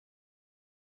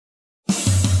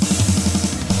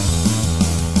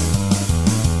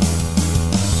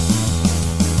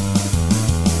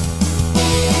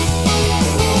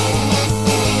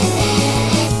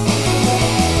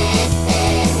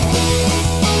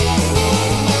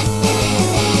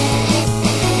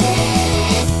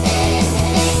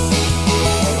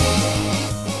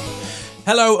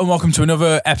Hello and welcome to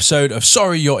another episode of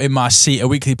Sorry You're in My Seat, a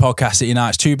weekly podcast that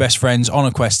unites two best friends on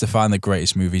a quest to find the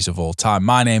greatest movies of all time.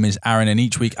 My name is Aaron, and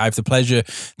each week I have the pleasure,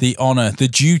 the honour, the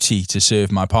duty to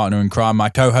serve my partner in crime, my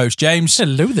co-host James.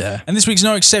 Hello there. And this week's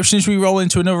no exception as we roll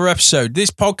into another episode.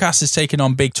 This podcast is taking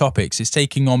on big topics. It's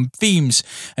taking on themes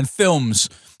and films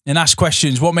and ask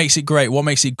questions. What makes it great? What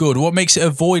makes it good? What makes it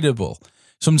avoidable?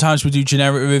 Sometimes we do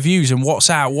generic reviews and what's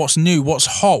out, what's new, what's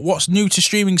hot, what's new to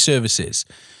streaming services.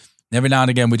 Every now and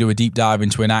again, we do a deep dive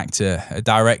into an actor, a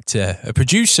director, a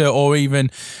producer, or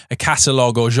even a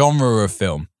catalogue or genre of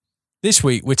film. This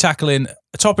week, we're tackling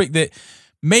a topic that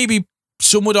maybe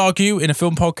some would argue in a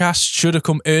film podcast should have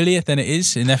come earlier than it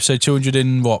is in episode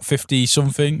 250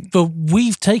 something. But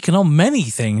we've taken on many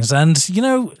things, and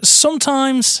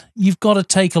sometimes you've got to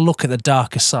take a look at the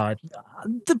darker side.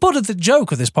 The butt of the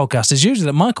joke of this podcast is usually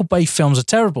that Michael Bay films are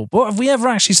terrible. But have we ever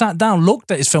actually sat down,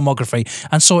 looked at his filmography,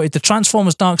 and sorted the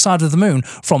Transformers Dark Side of the Moon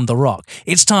from The Rock?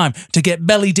 It's time to get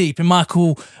belly deep in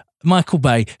Michael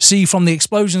Bay, see from the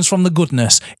explosions from the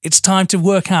goodness. It's time to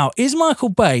work out, is Michael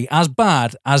Bay as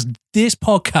bad as this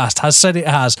podcast has said it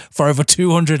has for over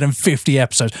 250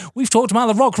 episodes? We've talked about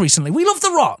The Rock recently. We love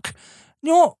The Rock.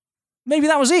 You know what? Maybe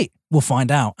that was it. We'll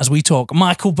find out as we talk.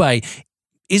 Michael Bay.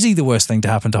 Is he the worst thing to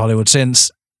happen to Hollywood since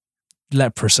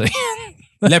leprosy?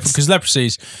 Because leprosy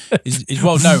is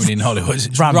well known in Hollywood.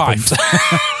 It's rampant.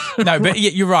 No, but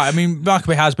you're right. I mean, Michael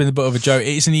Bay has been the butt of a joke.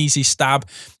 It's an easy stab.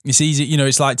 It's easy,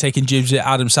 it's like taking jibs at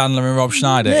Adam Sandler and Rob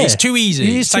Schneider. Yeah. It's too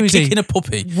easy. It's like kicking a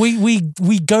puppy.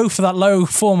 We go for that low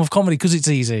form of comedy because it's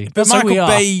easy. But Michael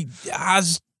Bay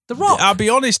has... The Rock. I'll be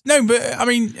honest. No, but I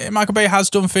mean, Michael Bay has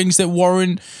done things that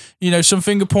warrant, some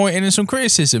finger pointing and some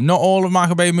criticism. Not all of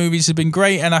Michael Bay movies have been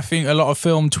great, and I think a lot of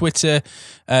film Twitter,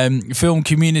 film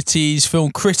communities,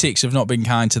 film critics have not been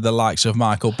kind to the likes of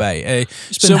Michael Bay.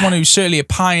 Someone who's certainly a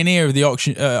pioneer of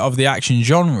the action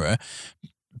genre,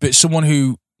 but someone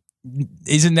who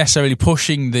isn't necessarily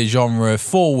pushing the genre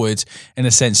forward in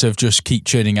a sense of just keep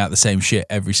churning out the same shit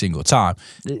every single time.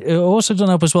 It also doesn't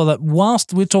help as well that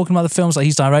whilst we're talking about the films that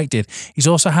he's directed, he's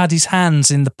also had his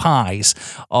hands in the pies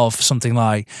of something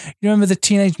like, you remember the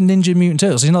Teenage Ninja Mutant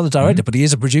Turtles? He's not the director, but he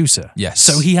is a producer. Yes.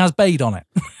 So he has bayed on it.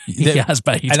 He has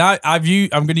bayed. And I'm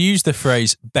going to use the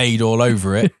phrase bayed all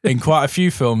over it in quite a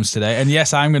few films today. And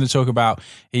yes, I'm going to talk about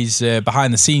his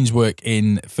behind the scenes work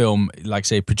in film, like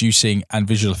say producing and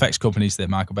visual effects companies that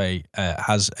Michael Bay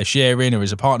has a share in or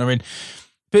is a partner in.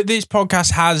 But this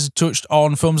podcast has touched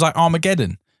on films like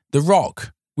Armageddon, The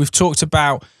Rock. We've talked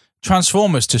about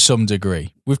Transformers to some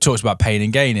degree. We've talked about Pain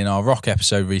and Gain in our Rock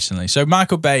episode recently. So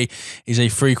Michael Bay is a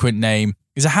frequent name.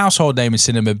 He's a household name in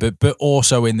cinema, but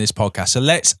also in this podcast. So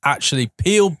let's actually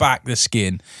peel back the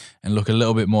skin and look a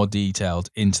little bit more detailed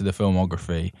into the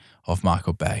filmography of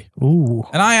Michael Bay. Ooh.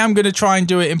 And I am going to try and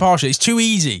do it impartially. It's too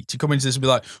easy to come into this and be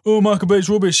like, oh, Michael Bay's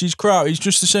rubbish, he's crap, he's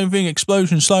just the same thing,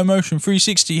 explosion, slow motion,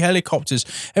 360, helicopters,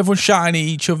 everyone shouting at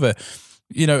each other.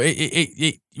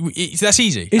 That's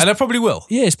easy. And I probably will.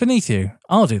 Yeah, it's beneath you.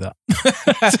 I'll do that.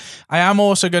 I am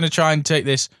also going to try and take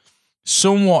this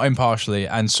somewhat impartially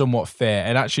and somewhat fair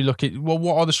and actually look at, well,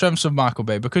 what are the strengths of Michael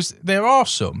Bay? Because there are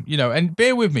some, and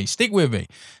bear with me, stick with me.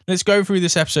 Let's go through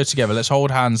this episode together. Let's hold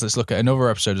hands. Let's look at another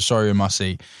episode of Sorry in My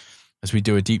Seat as we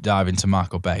do a deep dive into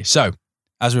Michael Bay. So,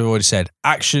 as we've already said,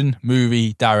 action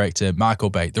movie director Michael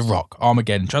Bay, The Rock,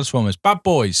 Armageddon, Transformers, Bad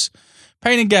Boys,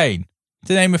 Pain and Gain,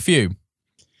 to name a few.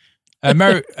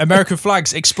 American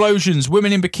flags, explosions,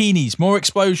 women in bikinis, more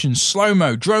explosions,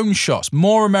 slow-mo, drone shots,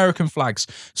 more American flags,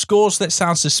 scores that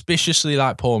sound suspiciously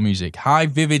like porn music, high,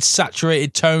 vivid,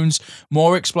 saturated tones,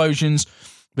 more explosions,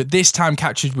 but this time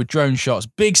captured with drone shots,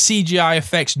 big CGI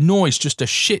effects, noise, just a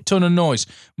shit ton of noise,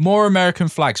 more American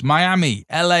flags, Miami,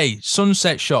 LA,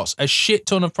 sunset shots, a shit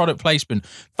ton of product placement,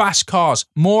 fast cars,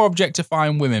 more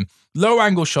objectifying women, low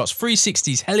angle shots,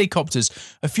 360s, helicopters,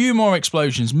 a few more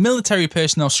explosions, military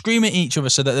personnel screaming at each other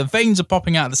so that the veins are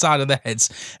popping out the side of their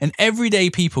heads, and everyday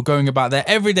people going about their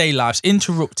everyday lives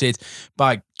interrupted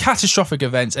by catastrophic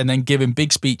events and then giving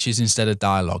big speeches instead of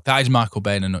dialogue. That is Michael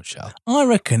Bay in a nutshell. I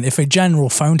reckon if a general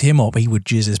phoned him up, he would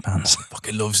jizz his pants.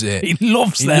 Fucking loves it. He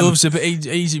loves them. He loves it, but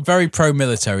he's very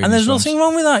pro-military. And there's nothing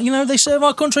wrong with that. They serve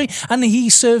our country, and he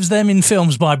serves them in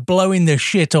films by blowing their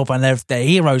shit up, and they're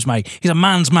heroes, mate. He's a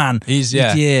man's man.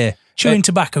 Yeah. Chewing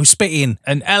tobacco, spitting.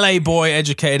 An LA boy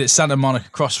educated at Santa Monica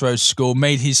Crossroads School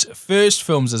made his first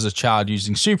films as a child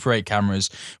using Super 8 cameras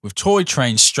with toy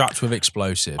trains strapped with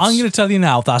explosives. I'm going to tell you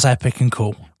now, that's epic and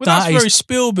cool. Well, that's very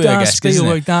Spielberg-esque, isn't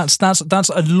it? That's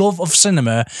a love of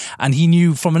cinema, and he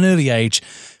knew from an early age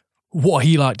what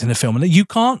he liked in a film. And you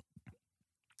can't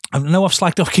I know I've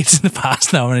slagged off kids in the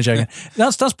past. No, I'm only joking.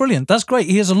 That's brilliant. That's great.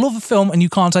 He has a love of film, and you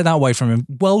can't take that away from him.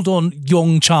 Well done,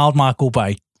 young child Michael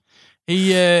Bay.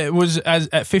 He was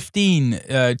at 15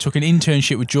 took an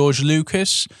internship with George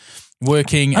Lucas,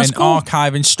 working and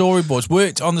archiving storyboards.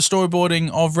 Worked on the storyboarding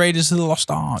of Raiders of the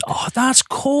Lost Ark. Oh, that's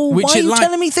cool. Why are you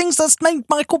telling me things that's made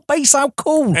Michael Bay sound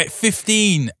cool? At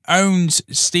 15, owns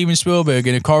Steven Spielberg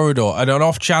in a corridor, and on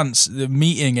off chance, the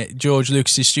meeting at George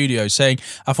Lucas's studio, saying,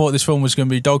 "I thought this film was going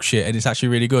to be dog shit, and it's actually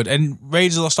really good." And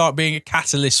Raiders of the Lost Ark being a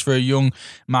catalyst for a young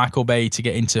Michael Bay to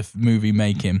get into movie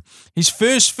making. His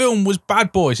first film was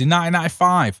Bad Boys in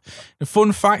 1995. A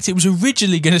fun fact: it was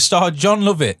originally going to star John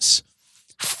Lovitz.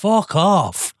 Fuck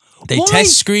off. They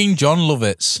test screened John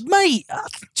Lovitz. Mate,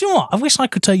 do you know what? I wish I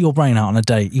could take your brain out on a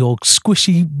date, your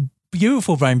squishy,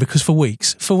 beautiful brain, because for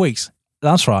weeks,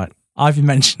 that's right, I've been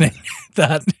mentioning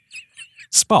that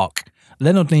Spock,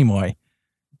 Leonard Nimoy,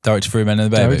 directed Three Men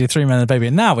and a Baby. Directed Three Men and a Baby.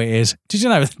 And now it is, did you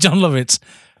know that John Lovitz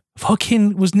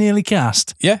fucking was nearly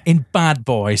cast in Bad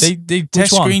Boys? They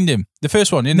test screened him. The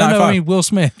first one in 95. No, I mean Will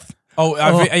Smith.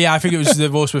 I think it was the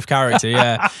Will Smith character.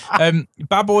 Yeah,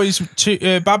 Bad Boys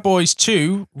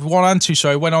 2, 1 and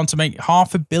 2. Went on to make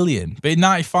 $500 million. But in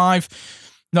 '95,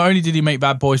 not only did he make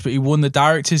Bad Boys, but he won the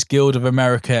Directors Guild of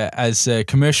America as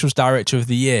Commercials Director of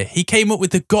the Year. He came up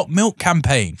with the Got Milk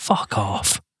campaign. Fuck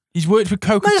off. He's worked with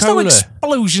Coca-Cola. There's no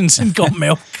explosions in Got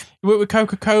Milk. He worked with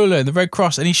Coca-Cola and the Red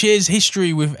Cross, and he shares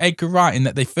history with Edgar Wright in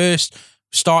that they first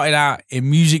started out in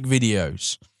music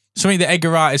videos. Something that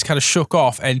Edgar Wright has kind of shook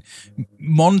off and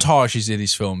montages in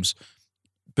his films.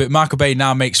 But Michael Bay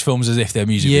now makes films as if they're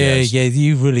music videos. Yeah,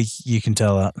 you can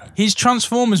tell that. His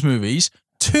Transformers movies,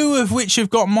 2 of which have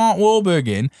got Mark Wahlberg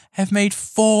in, have made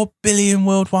 $4 billion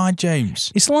worldwide,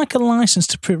 James. It's like a license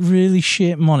to put really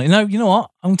shit money. No, you know what?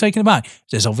 I'm taking it back.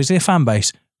 There's obviously a fan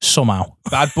base. Somehow.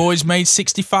 Bad Boys made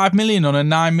 $65 million on a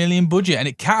 $9 million budget, and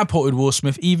it catapulted Will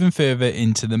Smith even further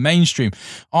into the mainstream.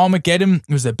 Armageddon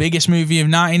was the biggest movie of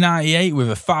 1998 with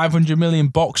a $500 million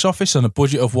box office on a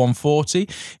budget of $140.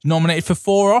 Nominated for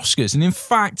 4 Oscars, and in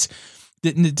fact,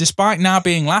 despite now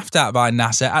being laughed at by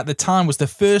NASA, at the time was the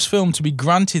first film to be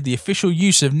granted the official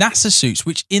use of NASA suits,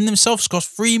 which in themselves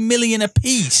cost $3 million a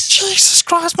piece. Jesus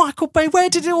Christ, Michael Bay, where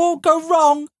did it all go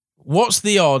wrong? What's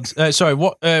the odds?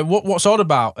 What's odd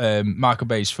about Michael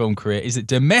Bay's film career is that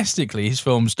domestically his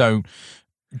films don't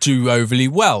do overly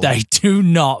well. They do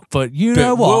not, but you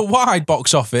know what? Worldwide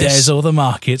box office, there's other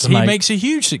markets. He makes a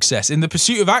huge success. In the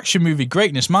pursuit of action movie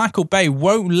greatness, Michael Bay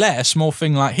won't let a small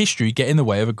thing like history get in the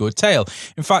way of a good tale.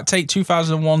 In fact, take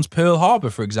 2001's Pearl Harbor,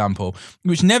 for example,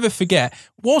 which, never forget,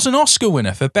 was an Oscar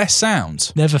winner for Best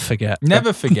Sound. Never forget.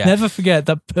 Never forget. Never forget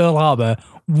that Pearl Harbor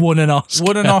won an Oscar.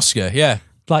 Won an Oscar, yeah.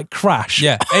 Like Crash.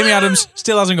 Yeah, Amy Adams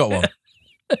still hasn't got one.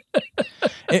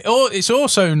 It's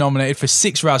also nominated for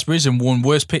 6 Raspberries and won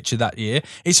Worst Picture that year.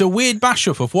 It's a weird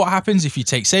mashup of what happens if you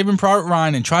take Saving Private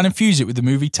Ryan and try and infuse it with the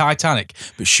movie Titanic,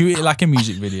 but shoot it like a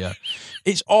music video.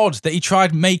 It's odd that he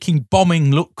tried making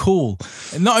bombing look cool.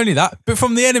 And not only that, but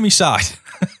from the enemy side.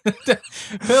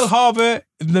 Pearl Harbor,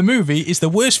 the movie, is the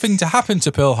worst thing to happen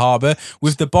to Pearl Harbor,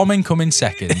 with the bombing coming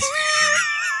second.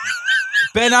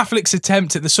 Ben Affleck's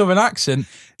attempt at the Southern accent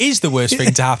is the worst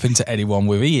thing to happen to anyone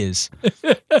with ears.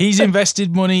 He's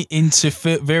invested money into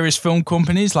various film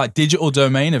companies like Digital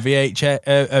Domain,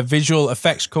 a visual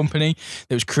effects company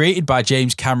that was created by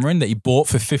James Cameron that he bought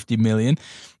for $50 million.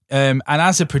 And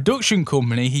as a production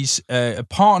company, he's a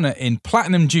partner in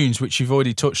Platinum Dunes, which you've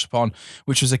already touched upon,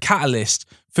 which was a catalyst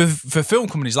for film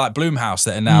companies like Blumhouse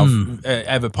that are now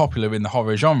ever popular in the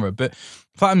horror genre. But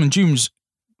Platinum Dunes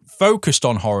focused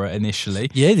on horror initially.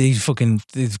 Yeah, they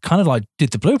kind of like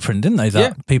did the blueprint, didn't they?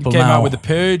 That people came now out with The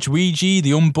Purge, Ouija,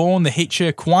 The Unborn, The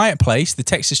Hitcher, Quiet Place, the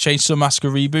Texas Chainsaw Massacre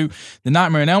reboot, the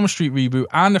Nightmare on Elm Street reboot,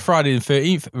 and the Friday the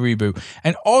 13th reboot.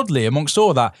 And oddly, amongst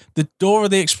all that, the Dora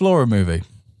the Explorer movie.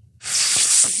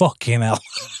 Fucking hell.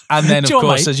 And then, of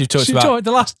course, as you've talked about, the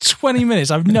last 20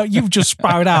 minutes, you've just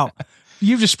sprouted out.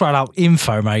 You've just spread out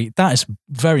info, mate. That is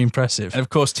very impressive. And of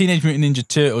course, Teenage Mutant Ninja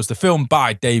Turtles, the film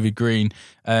by David Green,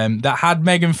 that had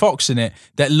Megan Fox in it,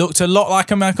 that looked a lot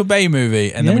like a Michael Bay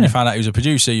movie. And then when you found out he was a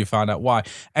producer, you found out why.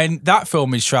 And that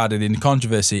film is shrouded in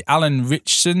controversy. Alan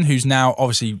Ritchson, who's now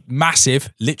obviously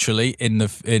massive, literally, in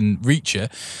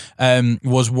Reacher,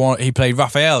 he played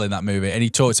Raphael in that movie. And he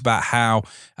talked about how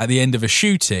at the end of a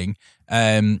shooting,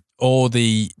 all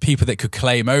the people that could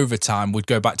claim overtime would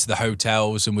go back to the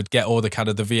hotels and would get all the kind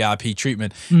of the VIP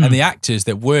treatment. And the actors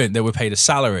that were paid a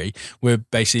salary, were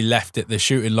basically left at the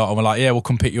shooting lot and were like, yeah, we'll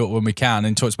come pick you up when we can.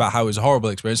 And talks about how it was a horrible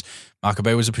experience. Michael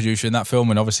Bay was a producer in that film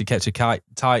and obviously kept a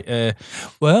tight eye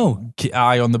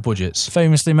on the budgets.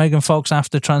 Famously, Megan Fox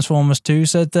after Transformers 2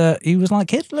 said that he was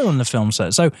like Hitler on the film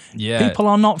set. So people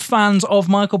are not fans of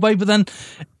Michael Bay, but then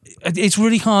it's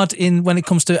really hard when it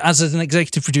comes to, as an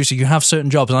executive producer, you have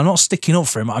certain jobs, and I'm not sticking up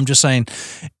for him. I'm just saying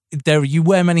you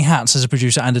wear many hats as a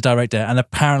producer and a director, and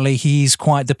apparently he's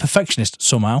quite the perfectionist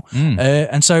somehow.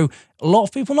 And so a lot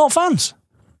of people not fans.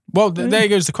 Well, there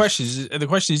goes the question. The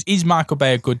question is Michael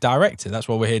Bay a good director? That's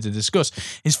what we're here to discuss.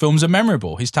 His films are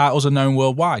memorable. His titles are known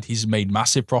worldwide. He's made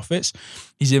massive profits.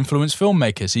 He's influenced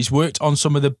filmmakers. He's worked on with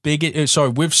some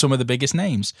of the biggest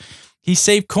names. He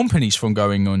saved companies from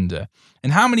going under.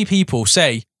 And how many people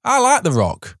say, I like The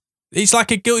Rock? It's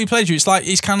like a guilty pleasure.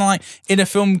 It's kind of like in a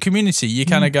film community, you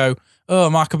kind of go, oh,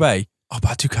 Michael Bay. Oh,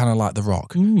 but I do kind of like The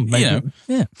Rock.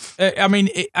 Yeah. I mean,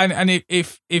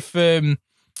 if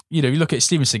you look at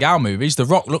Steven Seagal movies, The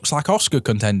Rock looks like Oscar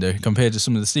contender compared to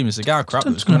some of the Steven Seagal crap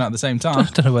that's coming out at the same time. I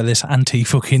don't know where this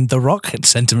anti-fucking The Rock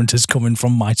sentiment is coming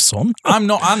from, my son. I'm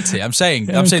not anti. I'm saying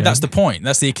that's the point.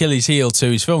 That's the Achilles heel to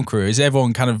his film career, is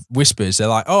everyone kind of whispers. They're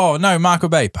like, oh, no, Michael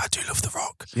Bay, but I do love The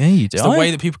Rock. Yeah, you do. It's the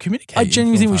way that people communicate. I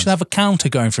genuinely think we should have a counter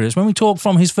going through this. When we talk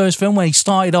from his first film, where he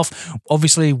started off,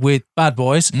 obviously, with Bad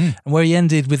Boys, and where he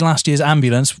ended with last year's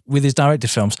Ambulance with his directed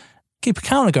films, keep a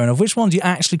counter going of which one do you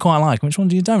actually quite like and which one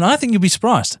do you don't. I think you'll be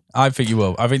surprised. I think you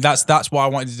will. I think that's why I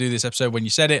wanted to do this episode. When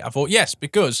you said it, I thought, yes,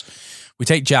 because we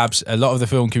take jabs. A lot of the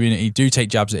film community do take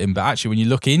jabs at him, but actually when you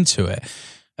look into it,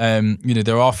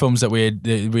 there are films that we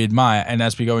admire, and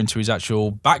as we go into his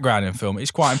actual background in film, it's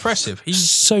quite impressive.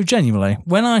 So genuinely,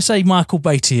 when I say Michael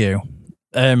Bay to you,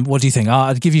 what do you think?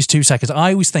 I'll give you 2 seconds.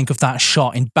 I always think of that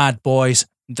shot in Bad Boys,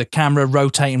 the camera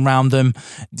rotating around them,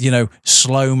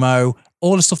 slow-mo,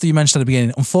 all the stuff that you mentioned at the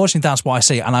beginning. Unfortunately, that's what I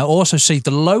see. And I also see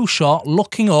the low shot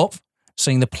looking up,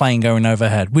 seeing the plane going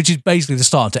overhead, which is basically the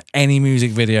start to any music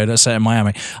video that's set in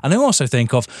Miami. And I also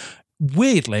think of,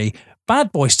 weirdly,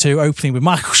 Bad Boys 2 opening with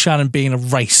Michael Shannon being a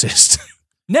racist.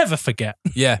 Never forget.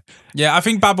 Yeah. I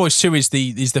think Bad Boys 2 is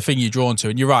the thing you're drawn to,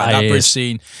 and you're right. That bridge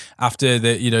scene after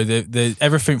the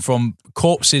everything from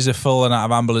corpses are falling out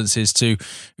of ambulances to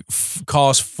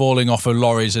cars falling off of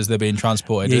lorries as they're being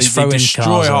transported. They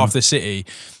destroy half the city,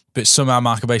 but somehow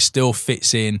Michael Bay still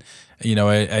fits in,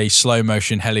 a slow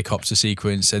motion helicopter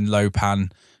sequence and low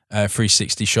pan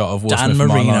 360 shot of Will Dan Smith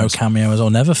Marino cameo, as I'll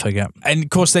never forget. And of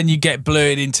course, then you get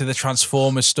blurred into the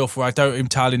Transformers stuff, where I don't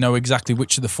entirely know exactly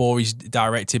which of the 4 he's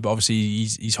directed, but obviously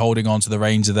he's holding on to the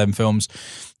reins of them films,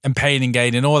 and Pain and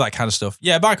Gain and all that kind of stuff.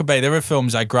 Yeah, Michael Bay, there are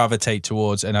films I gravitate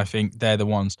towards, and I think they're the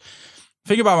ones. The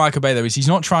thing about Michael Bay, though, is he's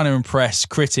not trying to impress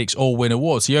critics or win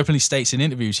awards. He openly states in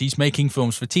interviews he's making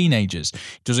films for teenagers.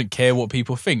 He doesn't care what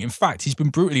people think. In fact, he's been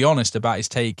brutally honest about his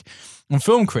take on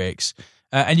film critics.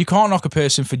 And you can't knock a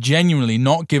person for genuinely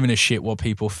not giving a shit what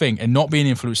people think and not being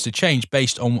influenced to change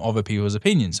based on other people's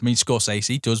opinions. I mean,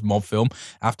 Scorsese does mob film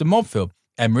after mob film.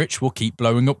 Emmerich will keep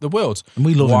blowing up the world. And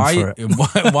we love him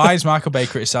for it. Why is Michael Bay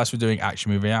criticised for doing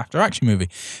action movie after action movie?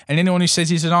 And anyone who says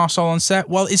he's an arsehole on set,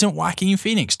 well, isn't Joaquin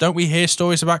Phoenix? Don't we hear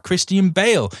stories about Christian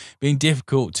Bale being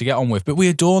difficult to get on with? But we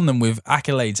adorn them with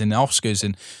accolades and Oscars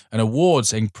and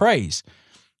awards and praise.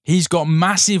 He's got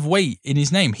massive weight in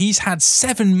his name. He's had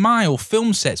 7-mile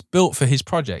film sets built for his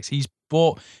projects. He's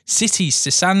brought cities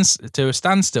to a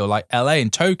standstill like LA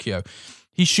and Tokyo.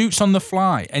 He shoots on the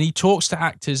fly, and he talks to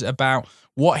actors about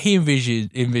what he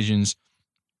envisions.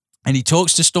 And he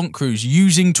talks to stunt crews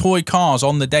using toy cars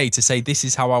on the day to say, this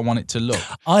is how I want it to look.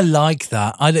 I like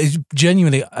that. I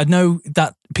know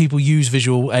that people use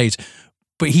visual aids,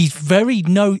 but he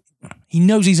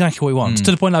knows exactly what he wants,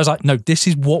 to the point that I was like, no, this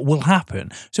is what will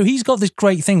happen. So he's got this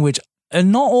great thing, which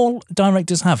not all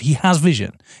directors have. He has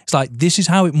vision. It's like, this is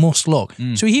how it must look.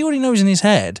 So he already knows in his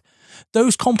head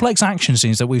those complex action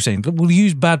scenes that we've seen. We'll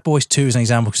use Bad Boys 2 as an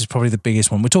example because it's probably the biggest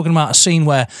one. We're talking about a scene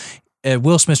where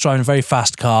Will Smith's driving a very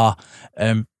fast car.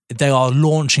 They are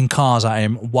launching cars at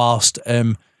him whilst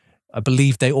I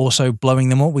believe they also blowing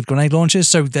them up with grenade launchers.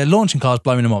 So they're launching cars,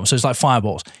 blowing them up. So it's like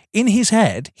fireballs. In his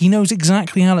head, he knows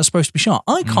exactly how that's supposed to be shot.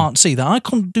 I can't see that. I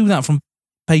couldn't do that from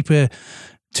paper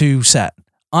to set.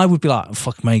 I would be like,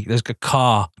 fuck mate, there's a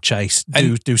car chase.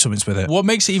 Do something with it. What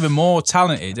makes it even more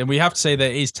talented, and we have to say that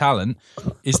it is talent,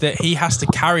 is that he has to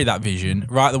carry that vision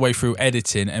right the way through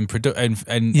editing and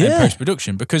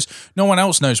post-production, because no one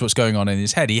else knows what's going on in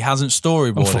his head. He hasn't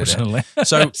storyboarded it.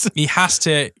 So he has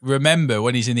to remember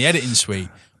when he's in the editing suite,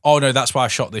 oh no, that's why I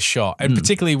shot this shot. And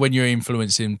particularly when you're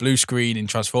influencing blue screen in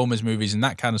Transformers movies and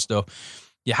that kind of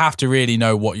stuff, you have to really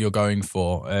know what you're going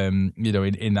for,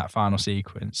 in that final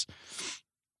sequence.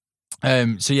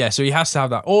 So he has to have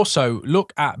that. Also,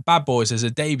 look at Bad Boys as a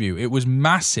debut. It was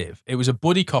massive. It was a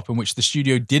buddy cop in which the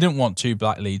studio didn't want 2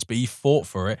 black leads, but he fought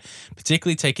for it,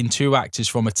 particularly taking 2 actors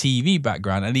from a TV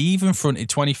background, and he even fronted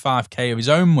 $25,000 of his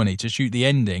own money to shoot the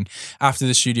ending after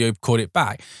the studio cut it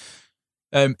back.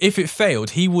 If it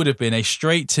failed, he would have been a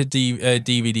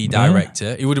straight-to-DVD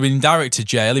director. He would have been direct to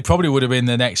jail. He probably would have been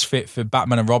the next fit for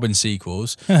Batman and Robin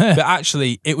sequels. But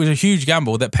actually, it was a huge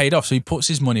gamble that paid off. So he puts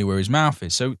his money where his mouth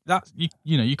is. So that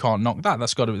you can't knock that.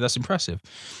 That's impressive.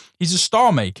 He's a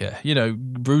star maker.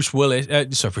 Will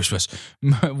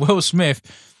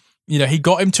Smith. He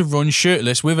got him to run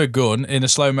shirtless with a gun in a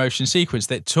slow motion sequence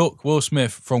that took Will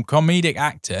Smith from comedic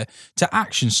actor to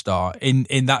action star in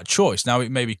that choice. Now,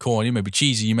 it may be corny, it may be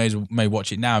cheesy. You may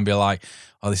watch it now and be like,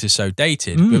 oh, this is so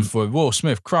dated. But for Will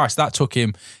Smith, Christ, that took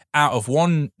him out of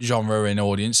one genre in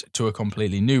audience to a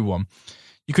completely new one.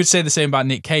 You could say the same about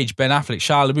Nick Cage, Ben Affleck,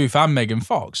 Shia LaBeouf, and Megan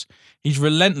Fox. He's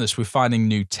relentless with finding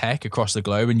new tech across the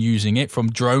globe and using it,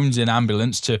 from drones in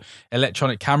ambulance to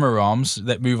electronic camera arms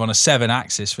that move on a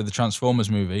 7-axis for the Transformers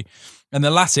movie. And the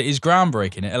latter is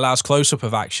groundbreaking. It allows close-up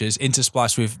of actions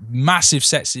interspliced with massive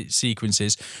set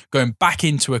sequences, going back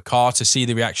into a car to see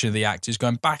the reaction of the actors,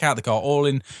 going back out the car, all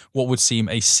in what would seem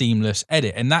a seamless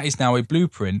edit. And that is now a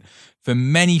blueprint for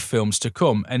many films to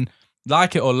come. And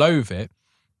like it or loathe it,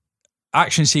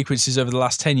 action sequences over the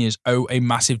last 10 years owe a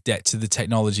massive debt to the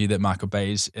technology that Michael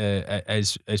Bay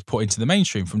has put into the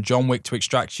mainstream, from John Wick to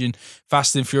Extraction,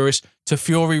 Fast and Furious to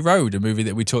Fury Road, a movie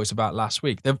that we talked about last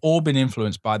week. They've all been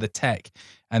influenced by the tech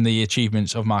and the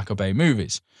achievements of Michael Bay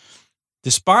movies.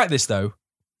 Despite this, though,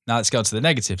 now let's go to the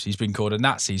negatives. He's been called a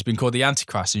Nazi. He's been called the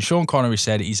Antichrist. And Sean Connery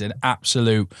said he's an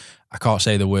absolute, I can't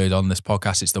say the word on this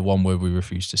podcast, it's the one word we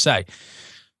refuse to say.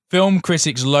 Film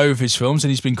critics loathe his films, and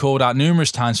he's been called out numerous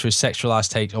times for his sexualized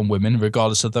take on women,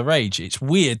 regardless of their age. It's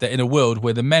weird that in a world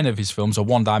where the men of his films are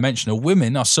one-dimensional,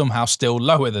 women are somehow still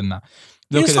lower than that.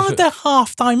 It's like they're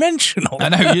half-dimensional. I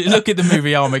know. You look at the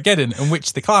movie Armageddon, in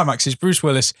which the climax is Bruce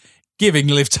Willis giving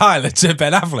Liv Tyler to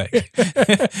Ben Affleck.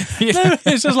 No,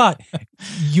 it's just like,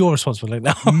 you're responsible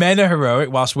now. Men are heroic,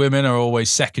 whilst women are always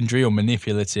secondary or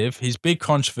manipulative. His big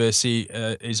controversy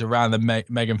is around the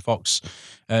Megan Fox,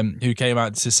 who came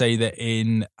out to say that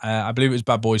in, I believe it was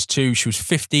Bad Boys 2, she was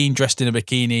 15, dressed in a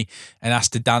bikini, and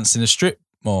asked to dance in a strip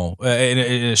mall, in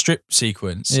a strip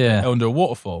sequence under a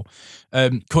waterfall.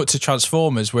 Cut to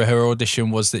Transformers, where her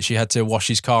audition was that she had to wash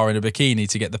his car in a bikini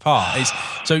to get the part.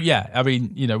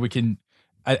 We can,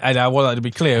 and I want that to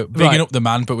be clear, bigging up the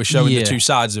man, but we're showing the two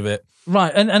sides of it.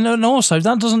 Right, and also,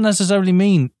 that doesn't necessarily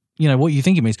mean, what you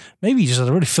think it means. Maybe he just had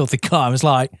a really filthy car and was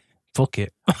like, fuck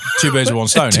it. 2 birds with one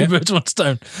stone. Two birds with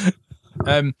one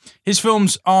stone. His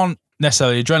films aren't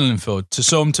necessarily adrenaline filled. To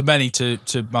some, to many, to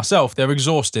myself, they're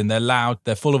exhausting, they're loud,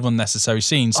 they're full of unnecessary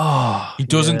scenes. He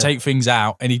doesn't take things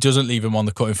out, and he doesn't leave them on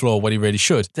the cutting floor when he really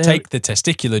should. Take the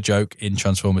testicular joke in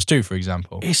Transformers 2, for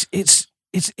example.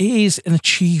 It is an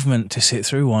achievement to sit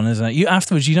through one, isn't it?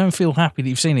 Afterwards, you don't feel happy that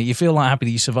you've seen it. You feel like happy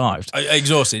that you survived.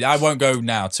 Exhausted. I won't go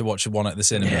now to watch one at the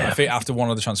cinema. Yeah. I think after one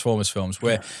of the Transformers films,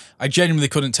 where I genuinely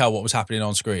couldn't tell what was happening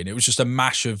on screen. It was just a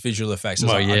mash of visual effects.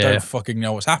 I don't fucking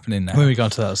know what's happening now. When we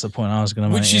got to that, that's the point I was going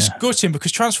to make. Which is gutting,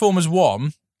 because Transformers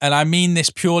 1, and I mean this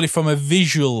purely from a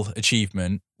visual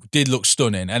achievement, did look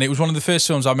stunning, and it was one of the first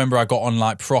films I remember I got on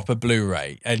like proper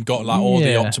Blu-ray and got like all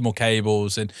the optimal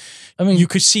cables, and I mean you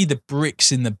could see the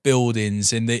bricks in the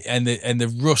buildings and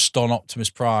the rust on Optimus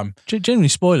Prime. Genuinely,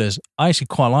 spoilers, I actually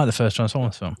quite like the first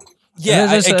Transformers film.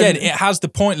 Yeah, again, it has the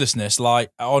pointlessness,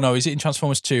 like, oh no, is it in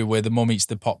Transformers 2 where the mum eats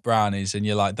the pot brownies and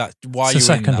you're like, that? Why are you in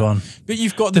that? The second one. But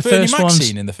you've got the Bernie Mac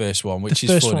scene in the first one, which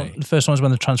is funny. The first one is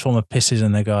when the Transformer pisses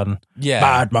in their garden. Yeah.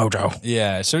 Bad mojo.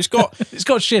 Yeah, so it's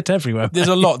got shit everywhere. There's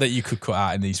a lot that you could cut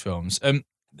out in these films.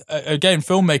 Again,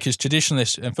 filmmakers,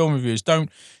 traditionalists, and film reviewers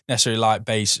don't necessarily like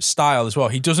Bay's style as well.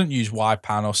 He doesn't use wide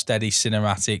panel, steady,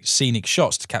 cinematic, scenic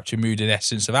shots to capture mood and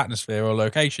essence of atmosphere or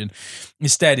location.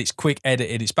 Instead, it's quick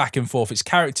edited, it's back and forth, it's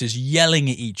characters yelling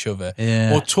at each other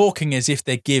or talking as if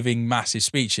they're giving massive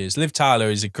speeches. Liv Tyler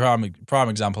is a prime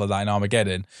example of that in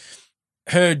Armageddon.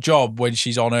 Her job when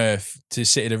she's on Earth to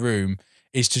sit in a room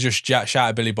is to just shout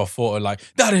at Billy Bob Thornton like,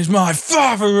 that is my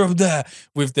father up there,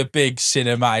 with the big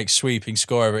cinematic sweeping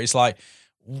score over it. It's like,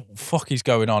 fuck is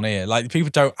going on here? Like, people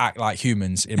don't act like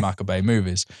humans in Michael Bay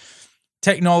movies.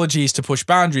 technology is to push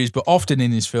boundaries, but often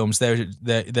in his films,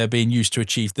 they're being used to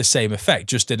achieve the same effect,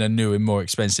 just in a new and more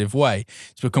expensive way.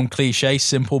 It's become cliche,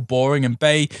 simple, boring, and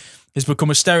Bay has become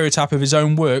a stereotype of his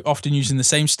own work, often using the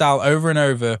same style over and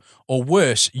over, or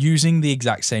worse, using the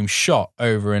exact same shot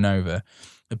over and over.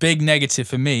 The big negative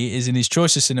for me is in his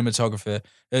choice of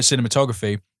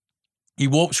cinematography. He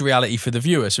warps reality for the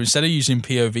viewer. So instead of using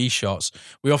POV shots,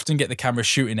 we often get the camera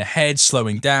shooting ahead,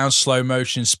 slowing down, slow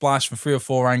motion, splash from 3 or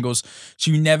 4 angles, so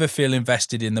you never feel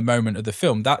invested in the moment of the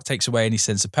film. That takes away any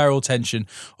sense of peril, tension,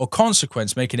 or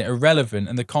consequence, making it irrelevant,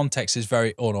 and the context is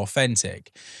very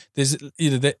unauthentic. There's,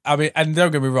 and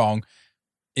don't get me wrong,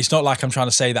 it's not like I'm trying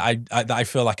to say that I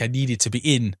feel like I needed to be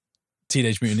in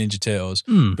Teenage Mutant Ninja Turtles.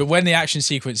 But when the action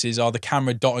sequences are the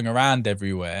camera dotting around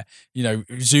everywhere,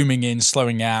 zooming in,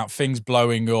 slowing out, things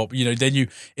blowing up, then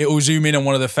it will zoom in on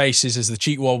one of the faces as the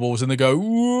cheek wobbles and they go,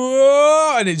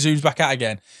 whoa, and it zooms back out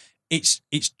again. It's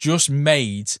just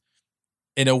made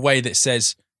in a way that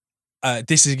says,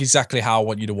 this is exactly how I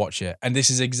want you to watch it. And this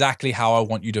is exactly how I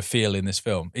want you to feel in this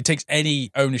film. It takes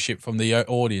any ownership from the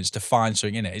audience to find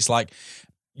something in it. It's like,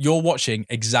 you're watching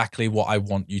exactly what I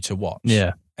want you to watch.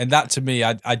 Yeah. And that to me,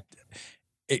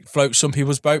 it floats some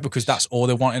people's boat because that's all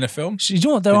they want in a film. You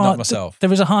know what? Not myself.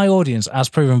 There is a high audience, as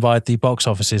proven by the box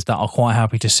offices, that are quite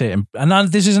happy to sit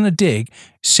and this isn't a dig,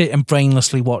 sit and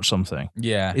brainlessly watch something.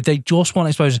 Yeah, They just want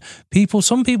explosions.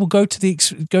 Some people go to the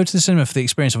cinema for the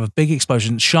experience of a big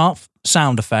explosion, sharp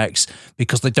sound effects,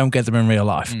 because they don't get them in real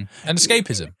life. And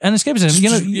escapism.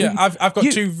 Yeah, I've got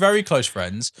 2 very close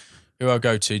friends who I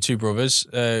go to, 2 brothers,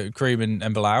 Kareem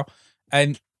and Bilal,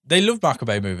 and they love Michael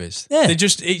Bay movies. Yeah.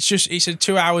 It's a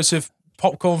 2 hours of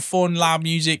popcorn, fun, loud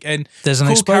music, and there's an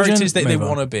cool explosion, characters that they move on.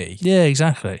 want to be. Yeah,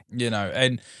 exactly.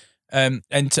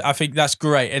 I think that's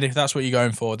great. And if that's what you're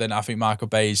going for, then I think Michael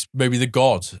Bay is maybe the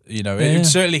god. And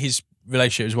certainly his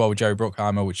relationship as well with Jerry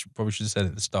Bruckheimer, which probably should have said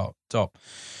at the top.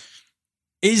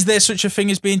 Is there such a thing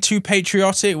as being too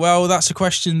patriotic? Well, that's a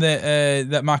question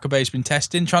that Michael Bay's been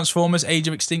testing. Transformers: Age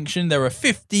of Extinction. There are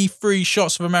 53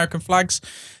 shots of American flags.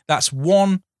 That's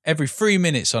 1 every 3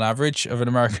 minutes on average of an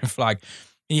American flag.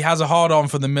 He has a hard-on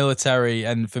for the military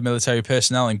and for military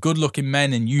personnel and good-looking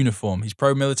men in uniform. His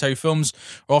pro-military films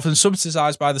are often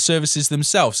subsidized by the services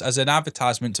themselves as an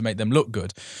advertisement to make them look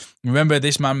good. Remember,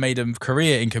 this man made a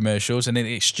career in commercials, and in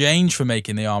exchange for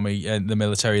making the army and the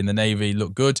military and the navy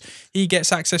look good, he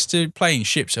gets access to planes,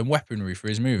 ships, and weaponry for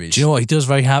his movies. Do you know what he does?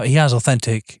 He has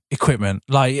authentic equipment,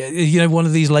 like one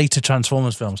of these later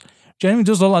Transformers films. Genuinely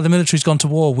does look like the military's gone to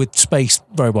war with space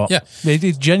robot. Yeah.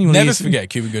 It genuinely Never is.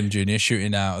 forget Cuba Gooding Jr.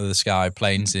 shooting out of the sky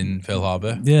planes in Pearl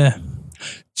Harbor. Yeah.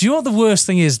 Do you know what the worst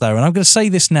thing is, though? And I'm going to say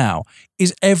this now,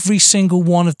 is every single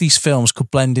one of these films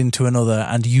could blend into another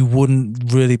and you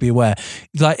wouldn't really be aware.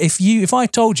 Like, if I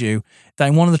told you that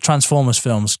in one of the Transformers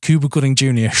films, Cuba Gooding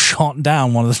Jr. shot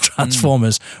down one of the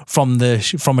Transformers from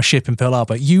a ship in Pearl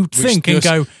Harbor, you'd think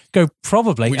and go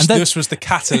probably. Which and then, this was the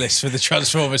catalyst for the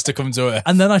Transformers to come to Earth.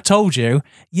 And then I told you,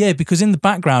 yeah, because in the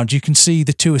background you can see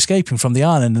the 2 escaping from the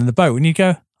island in the boat, and you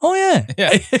go, oh yeah.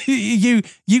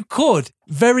 You could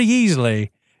very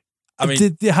easily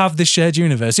have this shared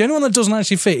universe. The only one that doesn't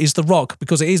actually fit is The Rock,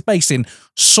 because it is based in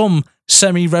some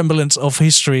semi-remembrance of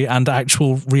history and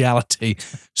actual reality.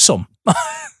 Some.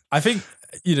 I think,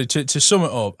 to sum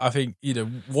it up, I think,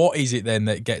 what is it then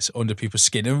that gets under people's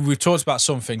skin? And we've talked about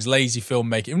some things, lazy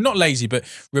filmmaking, not lazy, but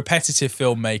repetitive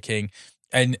filmmaking,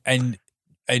 and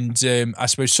I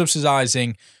suppose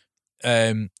subsidizing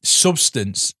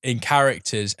substance in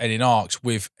characters and in arcs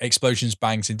with explosions,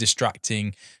 bangs, and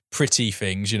distracting pretty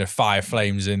things, fire,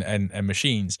 flames, and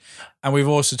machines. And we've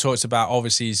also talked about,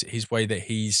 obviously, his way that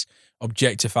he's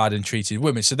objectified and treated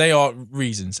women. So they are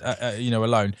reasons,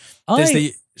 alone.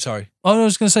 Sorry. I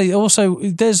was going to say, also,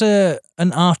 there's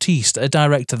an artiste, a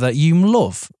director that you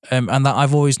love, and that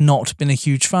I've always not been a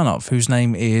huge fan of, whose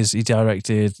name is, he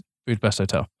directed Budapest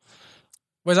Hotel.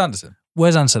 Wes Anderson.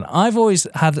 I've always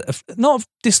had, not a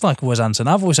dislike of Wes Anderson,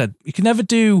 I've always said, you can never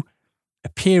do a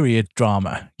period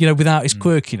drama, without his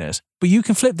quirkiness. But you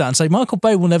can flip that and say, Michael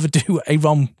Bay will never do a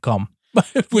rom-com.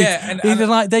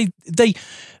 They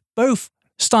both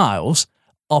styles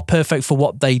are perfect for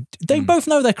what they both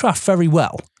know their craft very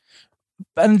well.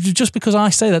 And just because I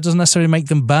say that doesn't necessarily make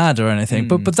them bad or anything.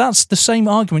 But that's the same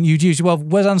argument you'd use. Well,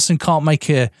 Wes Anderson can't make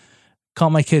a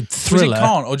thriller. He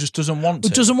can't, or just doesn't want to.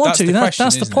 Doesn't want to.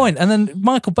 That's the point. And then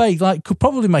Michael Bay could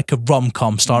probably make a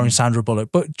rom-com starring Sandra Bullock,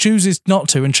 but chooses not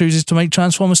to, and chooses to make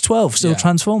Transformers 12 still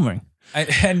transforming.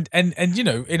 And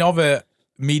in other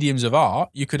mediums of art,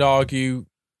 you could argue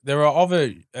there are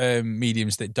other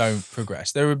mediums that don't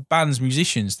progress. There are bands,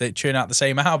 musicians that churn out the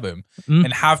same album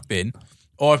and have been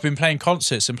or have been playing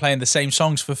concerts and playing the same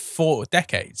songs for 4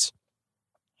 decades.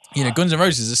 You know, Guns N'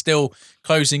 Roses are still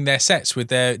closing their sets with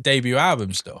their debut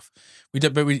album stuff.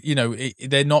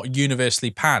 They're not universally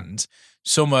panned.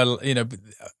 Some are,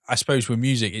 I suppose with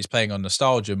music, it's playing on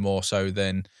nostalgia more so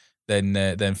than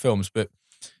films. But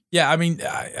yeah, I mean,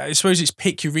 I suppose it's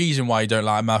pick your reason why you don't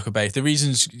like Michael Bay. If the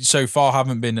reasons so far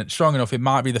haven't been strong enough, it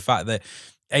might be the fact that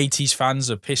 80s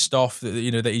fans are pissed off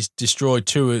that that he's destroyed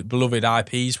 2 beloved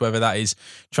IPs, whether that is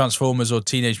Transformers or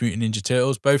Teenage Mutant Ninja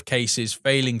Turtles. Both cases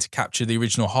failing to capture the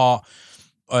original heart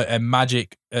and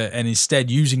magic, and instead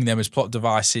using them as plot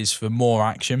devices for more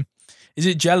action. Is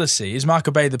it jealousy? Is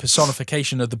Michael Bay the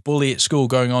personification of the bully at school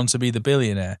going on to be the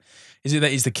billionaire? Is it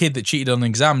that he's the kid that cheated on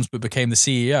exams but became the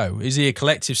CEO? Is he a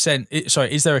collective sense?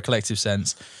 Is there a collective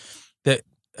sense that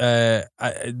a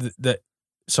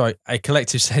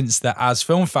collective sense that as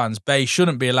film fans, Bay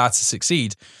shouldn't be allowed to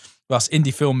succeed, whilst indie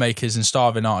filmmakers and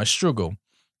starving artists struggle?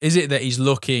 Is it that he's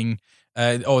looking,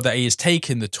 or that he has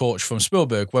taken the torch from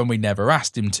Spielberg when we never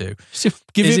asked him to?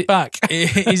 Give it back.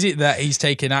 Is it that he's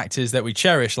taken actors that we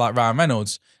cherish, like Ryan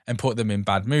Reynolds, and put them in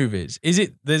bad movies? Is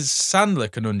it there's Sandler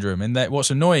conundrum, in that what's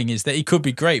annoying is that he could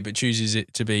be great but chooses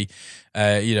it to be,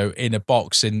 in a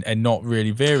box and not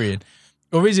really varying?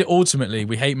 Or is it ultimately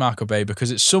we hate Michael Bay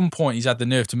because at some point he's had the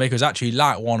nerve to make us actually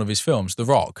like one of his films, The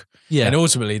Rock? Yeah. And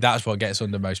ultimately that's what gets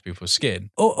under most people's skin.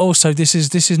 Also, this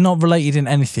is not related in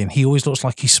anything. He always looks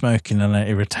like he's smoking and it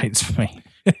irritates me.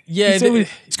 Yeah,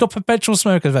 he's got perpetual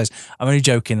smoke on his face. I'm only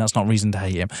joking. That's not reason to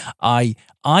hate him.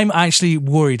 I'm actually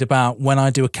worried about when I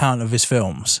do a count of his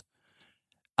films.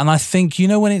 And I think,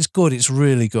 when it's good, it's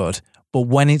really good. But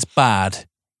when it's bad,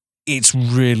 it's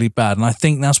really bad. And I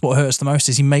think that's what hurts the most,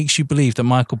 is he makes you believe that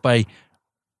Michael Bay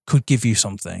could give you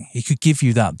something. He could give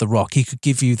you that The Rock. He could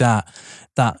give you that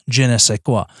je ne sais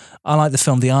quoi. I like the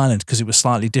film The Island because it was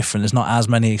slightly different. There's not as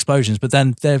many explosions, but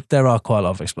then there are quite a lot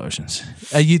of explosions.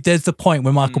 There's the point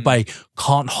where Michael Bay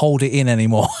can't hold it in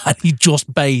anymore and he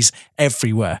just bays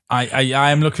everywhere.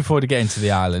 I am looking forward to getting to The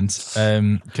Island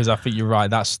because I think you're right.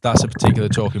 That's a particular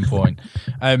talking point.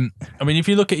 I mean, if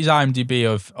you look at his IMDb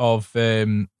of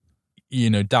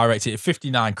directed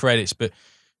 59 credits, but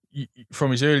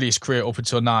from his earliest career up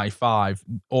until 95,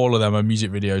 all of them are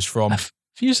music videos from. Have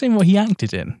you seen what he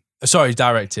acted in? Sorry,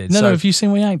 directed. No, have you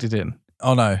seen what he acted in?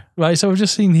 Oh, no. Right, so I've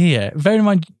just seen here. Bear in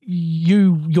mind,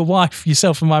 your wife,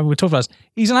 yourself, and I were talking about this.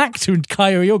 He's an actor in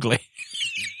Coyote Ugly.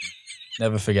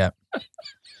 Never forget.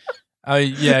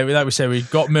 Yeah, like we said, we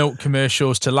got milk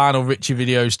commercials to Lionel Richie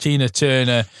videos, Tina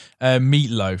Turner,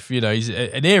 Meatloaf. He's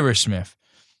an Aerosmith.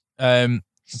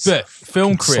 But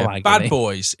film career, Bad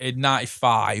Boys in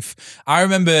 95. I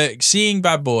remember seeing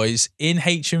Bad Boys in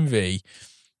HMV,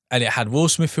 and it had Will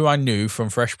Smith, who I knew from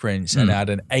Fresh Prince, and it had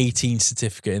an 18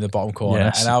 certificate in the bottom corner.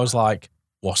 Yes. And I was like,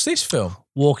 what's this film?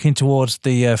 Walking towards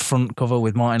the front cover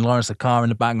with Martin Lawrence, the car in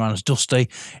the background is dusty.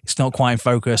 It's not quite in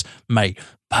focus. Mate,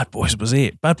 Bad Boys was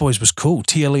it. Bad Boys was cool.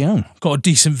 Tia Leone got a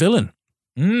decent villain.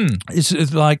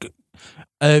 It's like...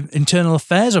 internal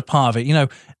affairs are part of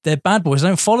it. They're bad boys. They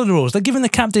don't follow the rules. They're giving the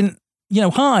captain,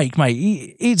 hi,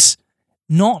 mate. It's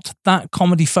not that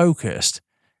comedy focused.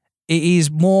 It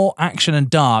is more action and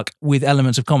dark with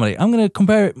elements of comedy. I'm going to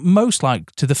compare it most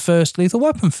to the first Lethal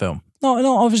Weapon film. Not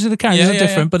obviously the characters are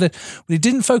different, but it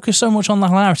didn't focus so much on the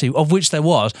hilarity, of which there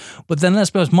was. But then let's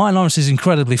be honest, Martin Lawrence is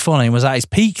incredibly funny and was at his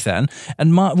peak then,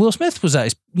 and Will Smith was at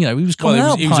his, he was coming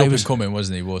out. He was up and coming,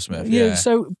 wasn't he, Will Smith? Yeah.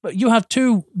 So but you have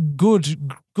two good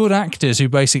actors who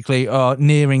basically are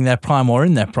nearing their prime or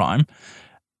in their prime.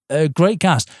 A great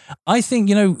cast. I think,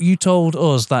 you told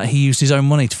us that he used his own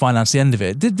money to finance the end of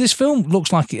it. This film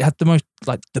looks like it had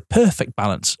the perfect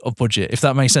balance of budget, if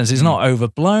that makes sense. It's not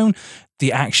overblown.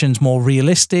 The action's more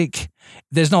realistic.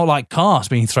 There's not cars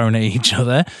being thrown at each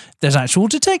other. There's actual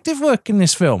detective work in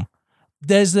this film.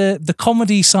 There's the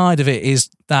comedy side of it is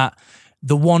that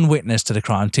the one witness to the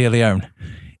crime, Tia Leone,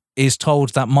 is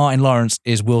told that Martin Lawrence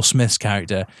is Will Smith's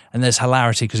character, and there's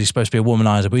hilarity because he's supposed to be a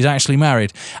womanizer, but he's actually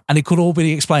married, and it could all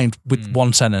be explained with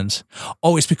one sentence.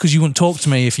 Oh, it's because you wouldn't talk to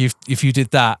me if you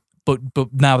did that, but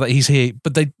now that he's here,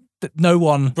 but no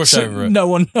one brush over it. No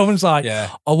one's like,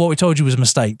 oh, what we told you was a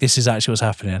mistake. This is actually what's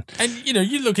happening. And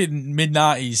you look at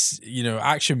mid-90s,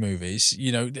 action movies.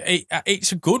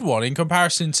 It's a good one in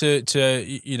comparison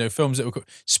to films that were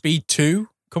Speed 2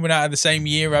 coming out of the same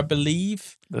year, I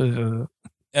believe.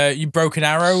 You Broken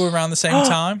Arrow around the same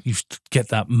time. You get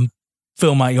that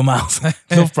film out your mouth.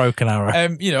 Love Broken Arrow.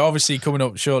 Obviously coming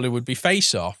up shortly would be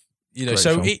Face Off. Great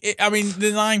so film.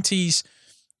 The 90s.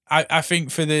 I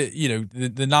think for the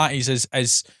 90s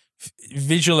as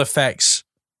visual effects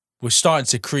were starting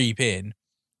to creep in,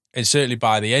 and certainly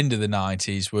by the end of the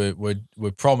 90s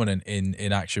were prominent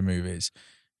in action movies.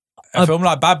 A film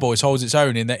like Bad Boys holds its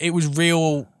own in that it was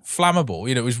real flammable.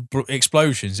 You know, it was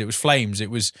explosions, it was flames, it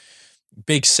was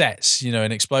big sets, you know,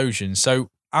 and explosions. So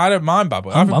I don't mind Bad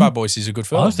Boys. I think Bad Boys is a good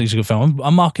film. I think it's a good film.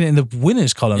 I'm marking it in the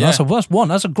winners column. Yeah. That's one.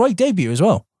 That's a great debut as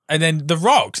well. And then The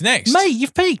Rock's next. Mate,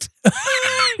 you've peaked.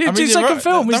 It's your second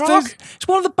film. It's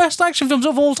one of the best action films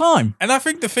of all time. And I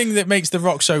think the thing that makes The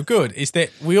Rock so good is that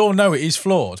we all know it is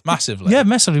flawed massively. Yeah,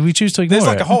 massively. We choose to ignore it.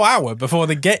 There's like a whole hour before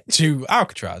they get to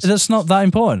Alcatraz. That's not that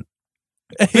important.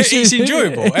 It's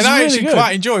enjoyable. And I really actually good.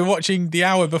 quite enjoy watching the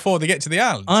hour before they get to the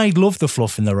island. I love the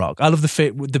fluff in The Rock. I love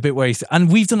the bit where and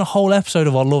we've done a whole episode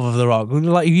of our love of The Rock.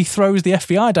 Like he throws the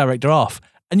FBI director off,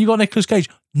 and you got Nicolas Cage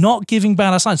not giving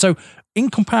badass lines. So in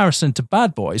comparison to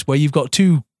Bad Boys, where you've got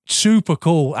two super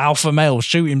cool alpha males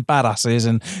shooting badasses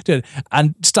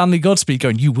and Stanley Godspeed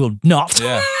going, "You will not."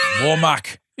 Yeah,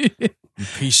 Warmack. You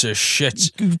piece of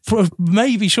shit.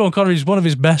 Maybe Sean Connery is one of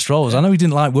his best roles. I know he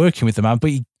didn't like working with the man,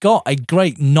 but he got a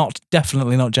great,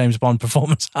 definitely not James Bond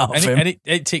performance out of him. And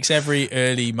it ticks every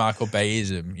early Michael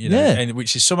Bayism, you know, and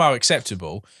which is somehow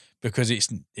acceptable because it's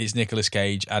Nicolas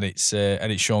Cage and it's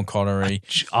Sean Connery.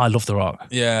 I love The Rock.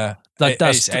 Yeah,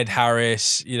 it's Ed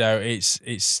Harris. You know,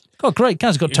 it's got a great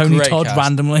cast. It's got Tony Todd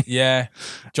randomly. Yeah,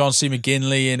 John C.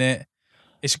 McGinley in it.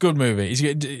 It's a good movie.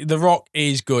 The Rock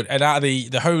is good. And out of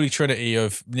the holy trinity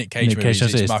of Nick Cage movies,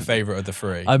 it's my favourite of the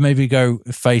three. I'd maybe go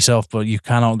Face Off, but you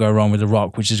cannot go wrong with The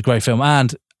Rock, which is a great film.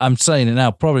 And I'm saying it now,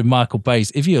 probably Michael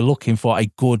Bay's. If you're looking for a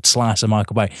good slice of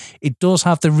Michael Bay, it does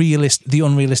have the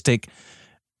unrealistic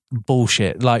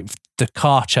bullshit. Like the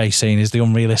car chase scene is the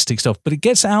unrealistic stuff, but it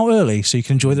gets out early so you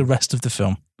can enjoy the rest of the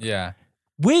film. Yeah.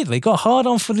 Weirdly, got hard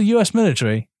on for the US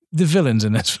military, the villains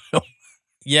in this film.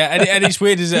 Yeah, and it's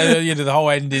weird as the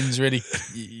whole ending's really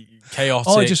chaotic.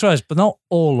 Oh, I just realised, but not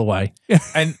all the way.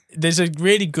 And there's a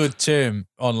really good term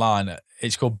online.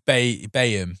 It's called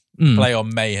Bayham, play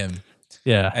on mayhem.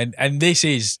 Yeah, and this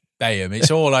is Bayham.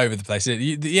 It's all over the place. At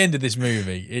the end of this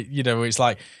movie, it's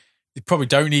like they probably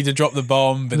don't need to drop the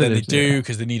bomb, but then they do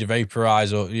because they need to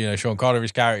vaporize, or Sean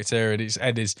Connery's character, and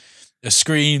it's a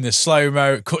scream, the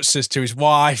slow-mo, it cuts us to his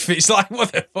wife. It's like,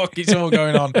 what the fuck? It's all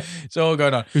going on. It's all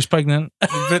going on. Who's pregnant?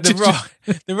 But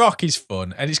the Rock is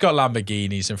fun, and it's got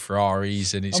Lamborghinis and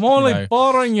Ferraris, and it's I'm only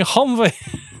borrowing your Humvee.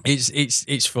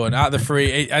 It's fun. Out of the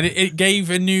three, it gave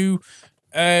a new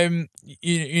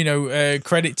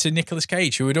credit to Nicolas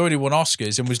Cage, who had already won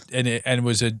Oscars and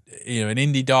was an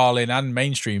indie darling and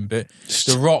mainstream. But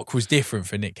The Rock was different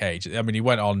for Nick Cage. I mean, he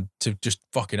went on to just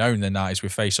fucking own the 90s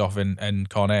with Face Off and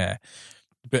Con Air.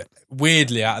 But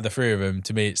weirdly, out of the three of them,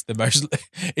 to me, it's the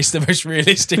most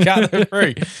realistic out of the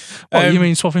three. What, you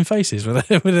mean swapping faces with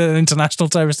an international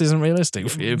terrorist isn't realistic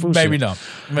for you? Maybe not.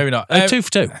 2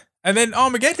 for 2. And then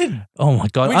Armageddon. Oh my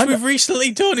God. Which we've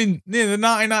recently done in the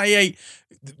 1998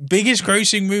 biggest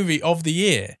grossing movie of the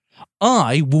year.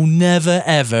 I will never,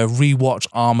 ever rewatch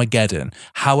Armageddon.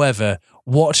 However,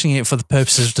 watching it for the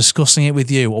purposes of discussing it with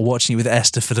you or watching it with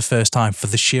Esther for the first time for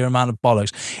the sheer amount of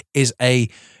bollocks is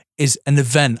an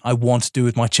event I want to do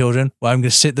with my children, where I'm going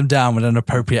to sit them down at an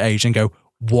appropriate age and go,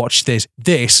 watch this.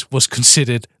 This was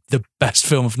considered the best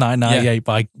film of 1998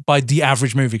 by the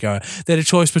average moviegoer. They had a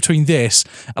choice between this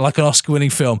and like an Oscar-winning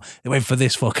film. They went for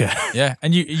this fucker. Yeah,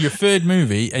 and your third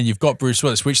movie, and you've got Bruce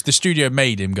Willis, which the studio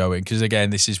made him go in, because again,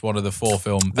 this is one of the 4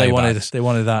 film they wanted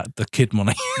the kid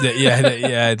money.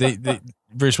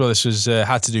 Bruce Willis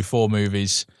had to do 4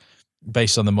 movies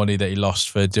based on the money that he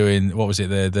lost for doing, what was it,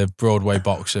 the Broadway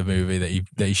boxer movie that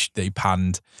he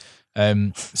panned.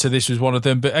 So this was one of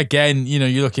them. But again,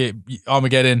 you look at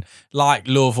Armageddon, like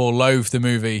love or loathe the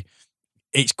movie,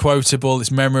 it's quotable, it's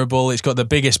memorable, it's got the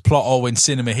biggest plot hole in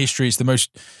cinema history, it's the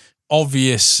most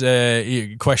obvious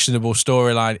questionable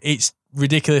storyline, it's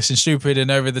ridiculous and stupid and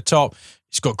over the top,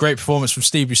 it's got great performance from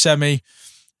Steve Buscemi,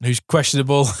 who's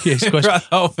questionable.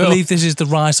 I believe this is the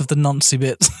rise of the Nazi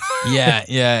bit.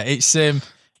 yeah, It's an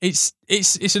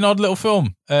odd little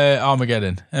film,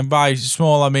 Armageddon. And by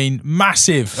small, I mean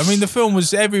massive. I mean, the film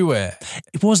was everywhere.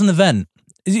 It was an event.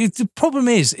 The problem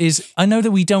is I know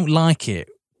that we don't like it,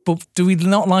 but do we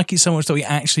not like it so much that we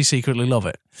actually secretly love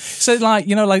it? So like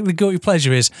the guilty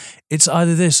pleasure is it's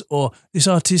either this or this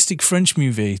artistic French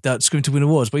movie that's going to win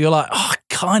awards, but you're like, I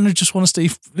kind of just want to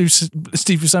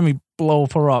Steve Buscemi blow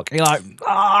up a rock. You're like,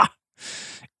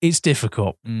 it's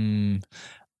difficult.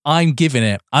 I'm giving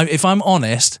it. If I'm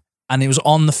honest, and it was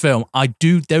on the film,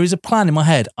 there is a plan in my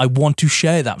head. I want to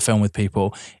share that film with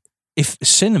people. If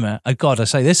cinema, God, I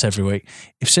say this every week,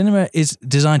 if cinema is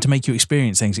designed to make you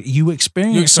experience things, you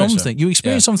experience something. You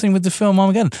experience something with the film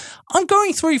Armageddon. I'm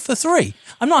going 3 for 3.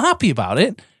 I'm not happy about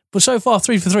it, But so far,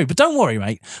 3 for 3. But don't worry,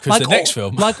 mate. Because the next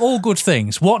film, like all good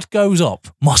things, what goes up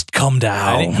must come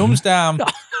down. and it comes down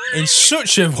in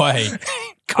such a way.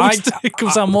 It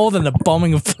comes down more than the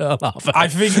bombing of Pearl Harbor. I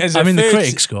think the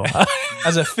critic score.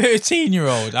 As a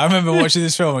 13-year-old, I remember watching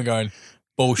this film and going,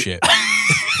 bullshit.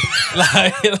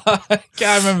 like,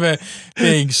 I remember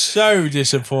being so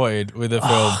disappointed with the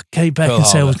film. Kate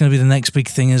Beckinsale was going to be the next big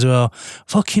thing as well.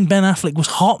 Fucking Ben Affleck was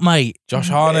hot, mate. Josh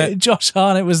Hartnett. Josh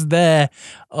Hartnett was there.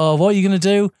 Oh, what are you going to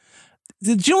do?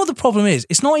 Do you know what the problem is?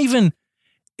 It's not even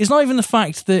the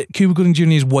fact that Cuba Gooding Jr.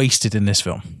 is wasted in this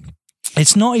film.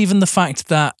 It's not even the fact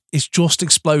that it's just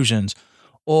explosions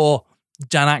or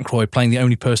Dan Aykroyd playing the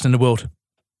only person in the world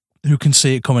who can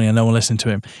see it coming and no one listening to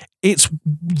him. It's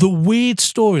the weird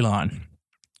storyline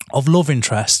of love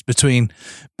interest between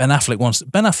Ben Affleck.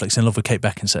 Ben Affleck's in love with Kate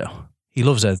Beckinsale. He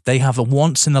loves her. They have a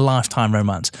once-in-a-lifetime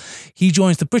romance. He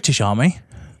joins the British Army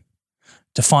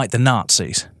to fight the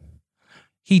Nazis.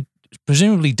 He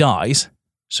presumably dies,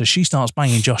 so she starts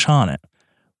banging Josh Hartnett.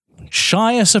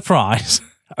 Shire surprise.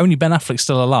 Only Ben Affleck's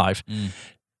still alive.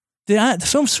 The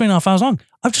film's 3.5 hours long.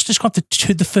 I've just described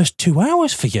the first 2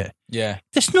 hours for you. Yeah.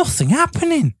 There's nothing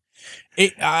happening.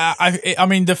 I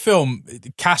mean, the film,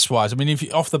 cast-wise, I mean, if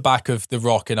you, off the back of The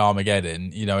Rock and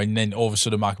Armageddon, and then all of a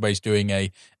sudden Michael Bay's doing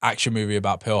a action movie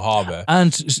about Pearl Harbor.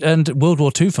 And World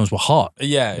War II films were hot.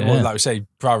 Yeah. Well, like we say,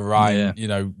 Private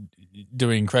Ryan,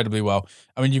 doing incredibly well.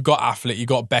 I mean, you've got Affleck, you've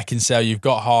got Beckinsale, you've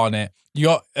got Hartnett, you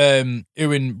got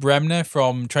Ewan Bremner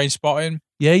from Trainspotting.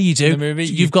 Yeah, you do. The movie.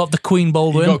 You've got the Queen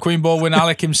Baldwin. You've got Queen Baldwin,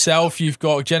 Alec himself. You've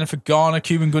got Jennifer Garner,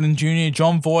 Cuba Gooding Jr.,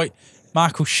 John Voight,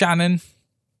 Michael Shannon.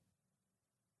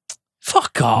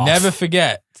 Fuck off. Never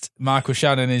forget, Michael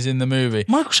Shannon is in the movie.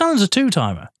 Michael Shannon's a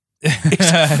two-timer.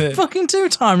 He's a fucking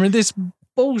two-timer in this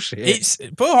bullshit.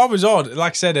 Pearl Harbor's odd.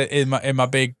 Like I said in my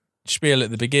big spiel at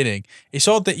the beginning, it's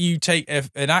odd that you take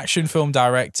an action film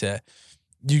director,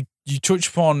 you touch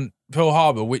upon Pearl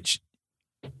Harbor, which,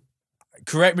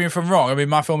 correct me if I'm wrong, I mean,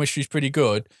 my film history is pretty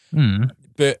good,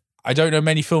 but I don't know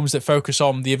many films that focus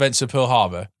on the events of Pearl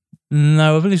Harbor.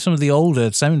 No, I believe some of the older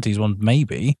 70s ones,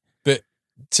 maybe. But,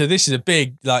 so this is a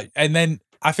big, and then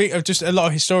I think just a lot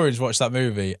of historians watch that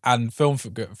movie, and film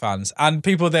fans, and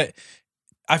people that,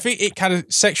 I think it kind of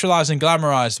sexualized and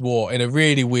glamorized war in a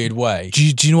really weird way. Do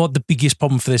you know what the biggest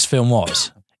problem for this film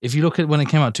was? If you look at when it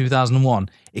came out 2001,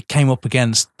 it came up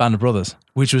against Band of Brothers,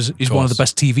 which is one of the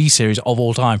best TV series of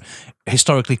all time.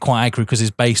 Historically quite accurate because it's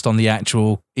based on the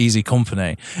actual Easy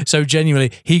Company. So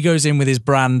genuinely, he goes in with his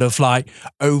brand of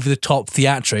over-the-top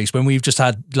theatrics when we've just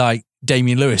had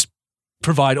Damian Lewis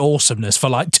provide awesomeness for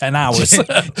 10 hours.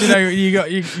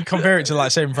 you compare it to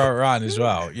Saving Private Ryan as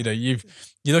well. You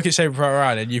look at Saving Private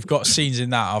Ryan and you've got scenes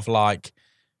in that of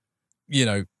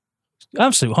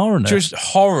absolute horror. Just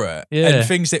horror. Yeah. And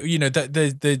things that,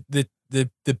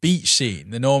 the beach scene,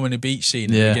 the Normandy beach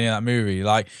scene at the beginning of that movie,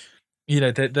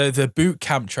 the boot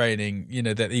camp training,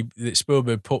 that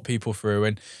Spielberg put people through,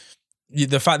 and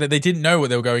the fact that they didn't know what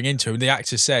they were going into, and the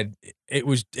actors said it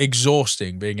was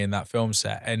exhausting being in that film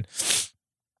set, and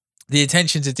the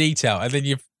attention to detail, and then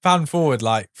you pan forward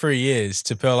 3 years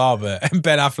to Pearl Harbor and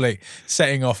Ben Affleck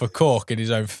setting off a cork in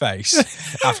his own face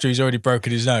after he's already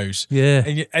broken his nose.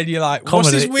 Yeah. And you're like,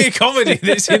 what's this weird comedy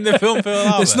that's in the film Pearl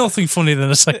Harbor? There's nothing funnier than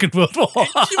a Second World War. Do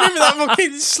you remember that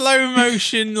fucking slow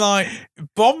motion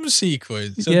bomb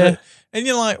sequence? Yeah. And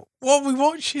you're like, what are we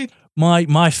watching?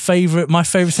 My favorite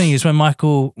thing is when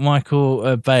Michael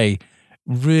Bay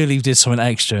really did something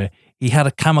extra. He had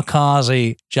a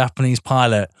kamikaze Japanese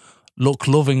pilot look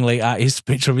lovingly at his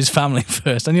picture of his family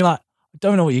first, and you're like, I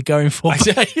don't know what you're going for.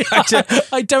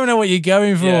 I don't know what you're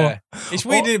going for. Yeah. It's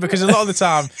weird, isn't it? Because a lot of the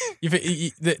time,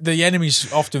 the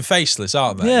enemy's often faceless,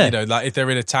 aren't they? Yeah. If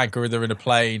they're in a tank or they're in a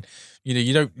plane,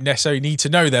 you don't necessarily need to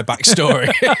know their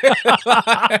backstory.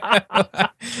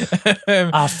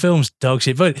 Our film's dog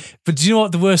shit. But do you know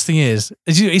what the worst thing is?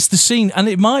 It's the scene, and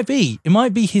it might be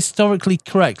historically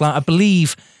correct. I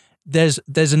believe there's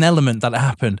an element that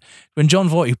happened when John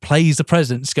Voight, who plays the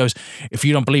president, goes, "If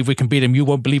you don't believe we can beat him, you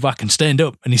won't believe I can stand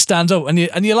up." And he stands up, and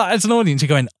you're like, as an audience, you're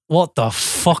going, "What the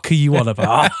fuck are you on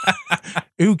about?"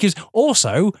 Who gives?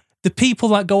 Also, the people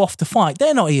that go off to fight,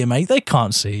 they're not here, mate. They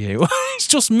can't see you. It's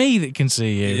just me that can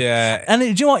see you. Yeah. And do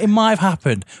you know what? It might have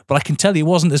happened, but I can tell you, it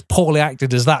wasn't as poorly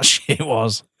acted as that shit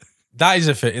was. That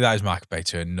is Michael Bay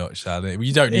to a nutshell.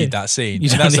 You don't need that scene.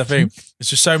 That's the thing. It's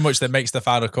just so much that makes the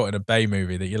final cut in a Bay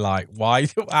movie that you're like, why?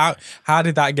 How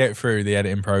did that get through the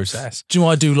editing process? Do you know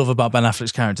what I do love about Ben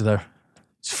Affleck's character, though?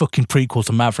 It's a fucking prequel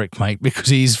to Maverick, mate, because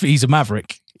he's a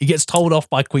maverick. He gets told off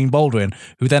by Queen Baldwin,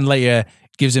 who then later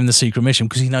gives him the secret mission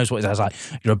because he knows what it is. Like,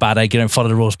 you're a bad egg, you don't follow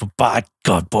the rules, but by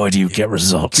God, boy, do you get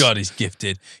results. God, he's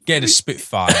gifted. Getting a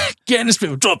Spitfire. Getting a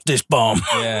Spitfire, drop this bomb.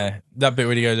 Yeah, that bit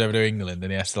when he goes over to England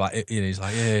and he has to like, he's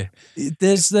like, yeah.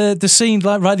 There's the scene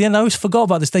like right at the end. I always forgot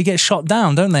about this. They get shot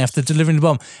down, don't they, after delivering the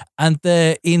bomb, and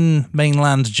they're in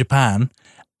mainland Japan,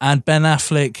 and Ben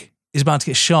Affleck is about to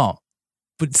get shot,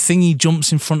 but Thingy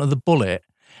jumps in front of the bullet,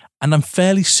 and I'm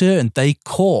fairly certain they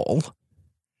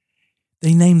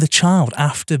name the child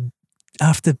after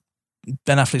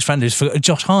Ben Affleck's friend, who's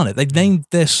Josh Hartnett. They named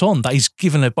their son that he's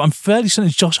given it, but I'm fairly certain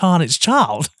it's Josh Hartnett's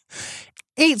child.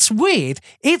 It's weird.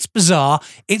 It's bizarre.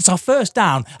 It's our first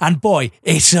down, and boy,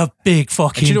 it's a big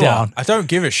fucking you know down. What? I don't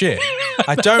give a shit.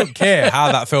 I don't care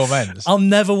how that film ends. I'll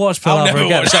never watch Pearl Harbor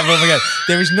again. Watch that film again.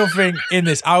 There is nothing in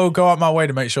this. I will go out my way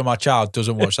to make sure my child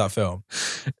doesn't watch that film.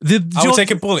 I will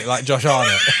take a bullet like Josh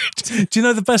Hartnett. Do you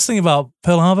know the best thing about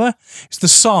Pearl Harbor? It's the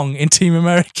song in Team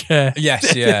America.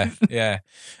 Yes, yeah.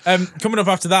 Coming up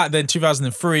after that, then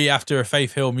 2003, after a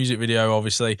Faith Hill music video,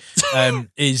 obviously,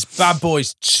 is Bad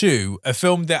Boys 2, a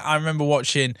film that I remember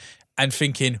watching and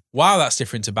thinking, wow, that's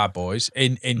different to Bad Boys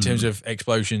in terms of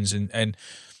explosions and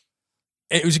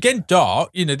it was again dark.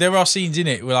 You know, there are scenes in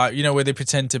it where like, you know, where they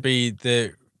pretend to be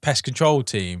the pest control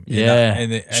team. Yeah.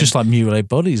 It's just like mutilate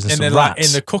bodies and they're rats. like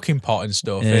in the cooking pot and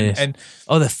stuff. Yes. And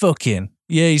they're fucking.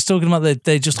 Yeah, he's talking about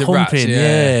they're just the humping. Rats,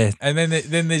 yeah. And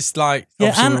then there's like...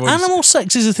 Yeah, and animal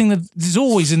sex is a thing that is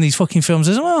always in these fucking films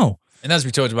as well. And as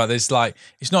we talked about, there's like,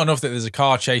 it's not enough that there's a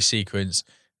car chase sequence.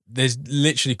 There's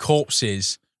literally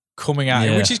corpses coming out,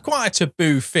 which is quite a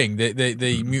taboo thing,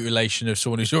 the mutilation of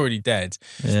someone who's already dead.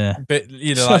 Yeah. But,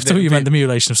 you know, so like... I thought you meant the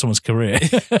mutilation of someone's career.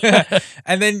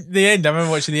 And then the end, I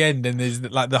remember watching the end, and there's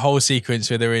like the whole sequence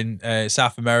where they're in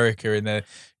South America in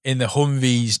the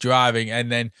Humvees driving,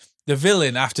 and then the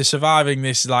villain, after surviving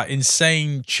this like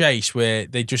insane chase where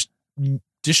they just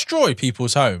destroy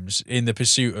people's homes in the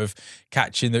pursuit of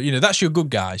catching the, you know, that's your good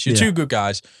guys, your two good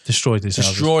guys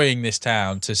destroying this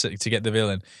town to get the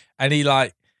villain, and he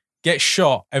like gets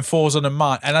shot and falls on a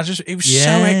mine, and it was so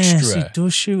extra. He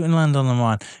does shoot and land on the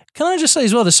mine. Can I just say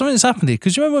as well, there's something that's happened here,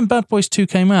 because you remember when Bad Boys 2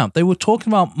 came out, they were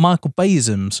talking about Michael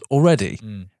Bay-isms already.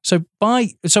 So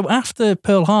after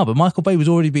Pearl Harbor, Michael Bay was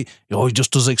already he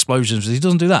just does explosions, he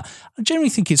doesn't do that. I generally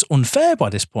think it's unfair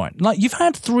by this point. Like, you've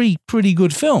had 3 pretty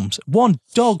good films, 1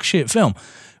 dog shit film,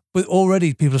 but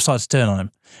already people have started to turn on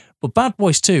him. But Bad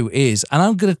Boys 2 is, and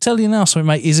I'm going to tell you now something,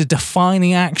 mate, is a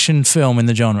defining action film in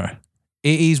the genre.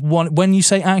 It is one, when you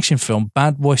say action film,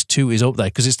 Bad Boys 2 is up there,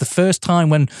 because it's the first time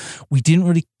when we didn't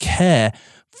really care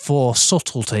for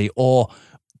subtlety or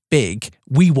big.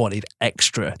 We wanted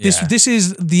extra. Yeah. This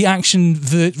is the action,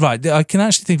 right, I can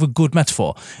actually think of a good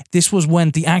metaphor. This was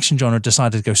when the action genre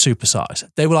decided to go supersize.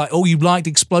 They were like, oh, you liked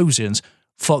explosions?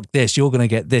 Fuck this, you're going to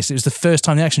get this. It was the first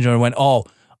time the action genre went, oh,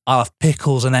 I'll have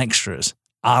pickles and extras.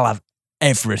 I'll have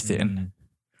everything.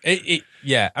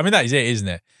 Yeah, I mean, that is it, isn't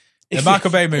it? A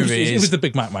Michael Bay movie it was the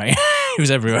Big Mac, mate. It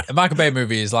was everywhere. A Michael Bay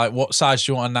movie is like, what size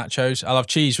do you want on nachos? I'll have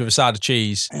cheese with a side of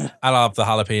cheese. I'll have the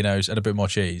jalapenos and a bit more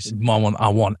cheese. I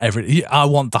want everything. I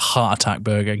want the heart attack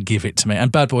burger. Give it to me.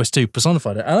 And Bad Boys 2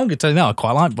 personified it. And I'm going to tell you now, I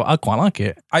quite like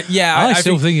it. I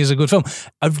still think it's a good film.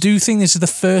 I do think this is the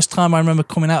first time I remember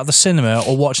coming out of the cinema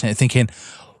or watching it thinking,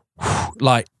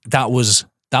 like, that was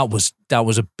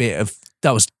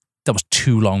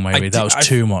too long, maybe. That was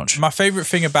too much. My favourite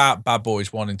thing about Bad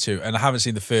Boys 1 and 2, and I haven't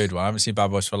seen the third one, I haven't seen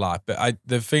Bad Boys for Life, but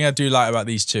the thing I do like about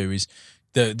these two is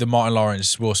the Martin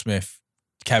Lawrence, Will Smith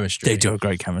chemistry. They do a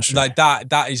great chemistry. Like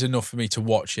that is enough for me to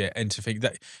watch it and to think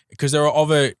that, because there are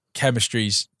other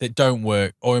chemistries that don't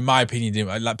work, or in my opinion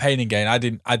didn't, like Pain and Gain. I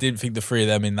didn't think the 3 of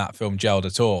them in that film gelled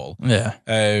at all. Yeah.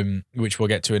 Which we'll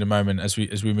get to in a moment as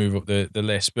we move up the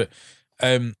list. But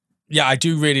yeah, I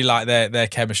do really like their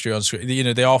chemistry on screen. You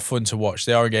know, they are fun to watch.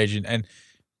 They are engaging. And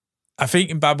I think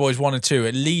in Bad Boys 1 and 2,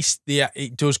 at least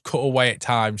it does cut away at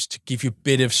times to give you a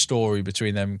bit of story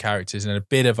between them characters and a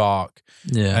bit of arc,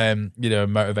 you know,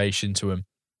 motivation to them.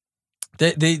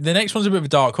 The next one's a bit of a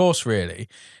dark horse, really.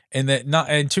 In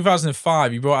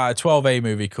 2005, he brought out a 12A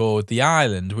movie called The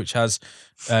Island, which has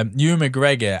Ewan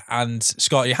McGregor and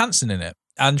Scarlett Johansson in it,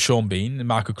 and Sean Bean, and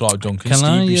Michael Clark Duncan, Steve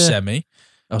Buscemi.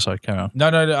 Oh, sorry, carry on. No,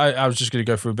 I was just going to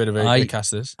go through a bit of a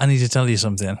cast this. I need to tell you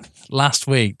something. Last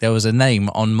week, there was a name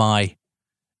on my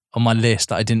list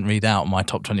that I didn't read out, my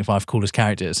top 25 coolest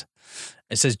characters.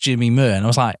 It says Jimmy Moore, and I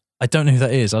was like, I don't know who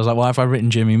that is. I was like, why have I written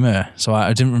Jimmy Moore? So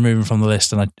I didn't remove him from the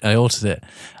list, and I altered it.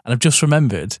 And I've just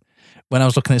remembered, when I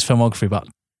was looking at his filmography about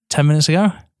 10 minutes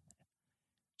ago,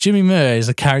 Jimmy Moore is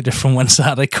a character from When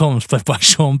Saturday Comes, played by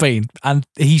Sean Bean, and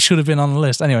he should have been on the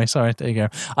list. Anyway, sorry, there you go.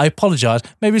 I apologise.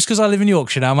 Maybe it's because I live in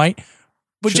Yorkshire now, mate.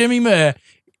 But Jimmy Moore,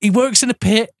 he works in a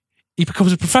pit. He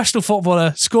becomes a professional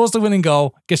footballer, scores the winning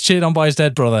goal, gets cheered on by his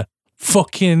dead brother.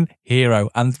 Fucking hero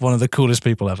and one of the coolest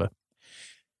people ever.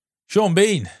 Sean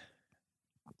Bean.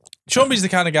 Sean Bean's the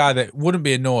kind of guy that wouldn't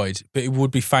be annoyed, but he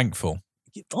would be thankful.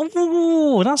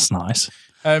 Oh, that's nice.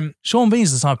 Sean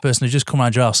Bean's the type of person who just come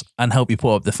around your house and help you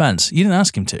put up the fence. You didn't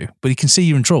ask him to, but he can see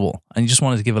you're in trouble and you just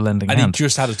wanted to give a lending hand. And he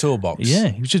just had a toolbox. Yeah,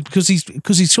 he was just because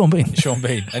he's Sean Bean. Sean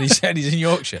Bean. And he said he's in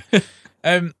Yorkshire.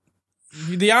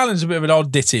 The Island's a bit of an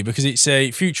odd ditty because it's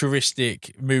a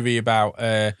futuristic movie about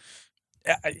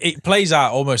it plays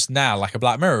out almost now like a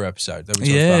Black Mirror episode that we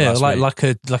talked about last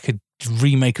week. like a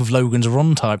remake of Logan's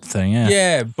Run type thing, yeah.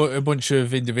 Yeah, but a bunch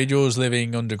of individuals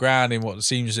living underground in what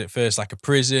seems at first like a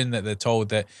prison that they're told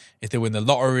that if they win the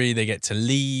lottery, they get to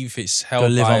leave. It's held Go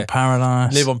live on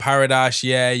paradise. Live on paradise,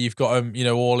 yeah. You've got them,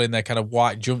 all in their kind of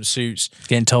white jumpsuits.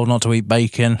 Getting told not to eat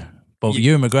bacon. But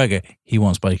Ewan McGregor, he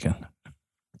wants bacon.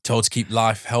 Told to keep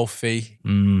life healthy.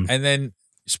 Mm. And then,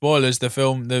 spoilers,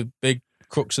 the big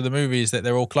crux of the movie is that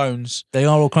they're all clones. They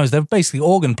are all clones. They're basically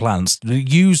organ plants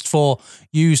used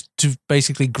to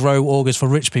basically grow organs for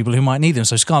rich people who might need them.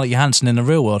 So Scarlett Johansson in the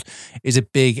real world is a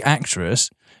big actress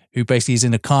who basically is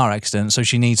in a car accident, so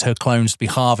she needs her clones to be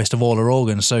harvested of all her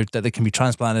organs so that they can be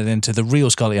transplanted into the real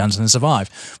Scarlett Johansson and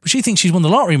survive. But she thinks she's won the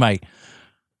lottery, mate.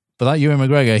 But that Ewan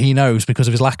McGregor, he knows because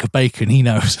of his lack of bacon, he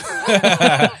knows.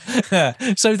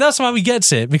 So that's why he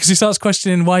gets it, because he starts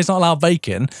questioning why he's not allowed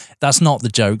bacon. That's not the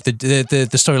joke. The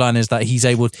storyline is that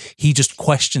he just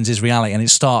questions his reality, and it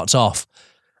starts off.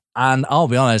 And I'll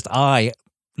be honest, I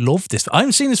love this. I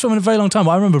haven't seen this film in a very long time,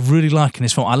 but I remember really liking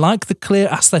this film. I like the clear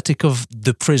aesthetic of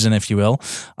the prison, if you will.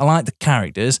 I like the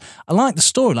characters. I like the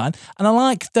storyline. And I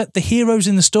like that the heroes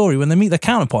in the story, when they meet their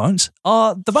counterpoints,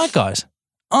 are the bad guys.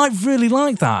 I really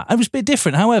like that. It was a bit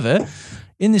different. However,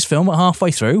 in this film,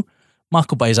 halfway through,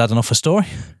 Michael Bay's had enough of a story.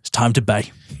 It's time to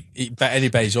bay. And he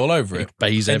bays all over it. He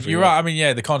bays everywhere. You're right. I mean,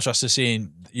 yeah, the contrast of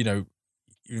seeing,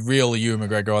 real Ewan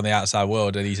McGregor on the outside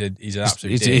world, and he's an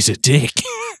absolute dick. He's a dick.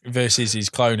 Versus his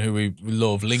clone, who we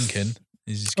love, Lincoln,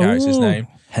 is his character's name.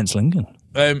 Hence Lincoln.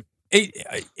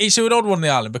 It's an odd one on the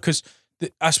island because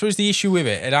I suppose the issue with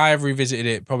it, and I have revisited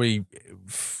it probably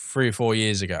 3 or 4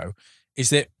 years ago, is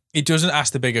that it doesn't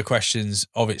ask the bigger questions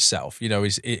of itself.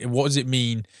 What does it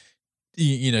mean,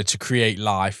 to create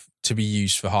life to be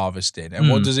used for harvesting? And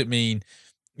what does it mean,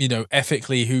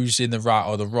 ethically, who's in the right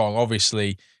or the wrong?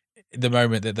 Obviously, the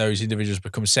moment that those individuals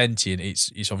become sentient,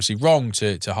 it's obviously wrong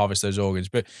to harvest those organs.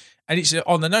 And it's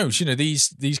on the nose,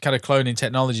 these kind of cloning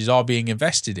technologies are being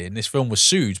invested in. This film was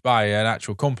sued by an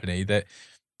actual company that,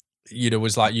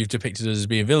 was like, you've depicted us as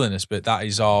being villainous, but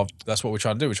that's what we're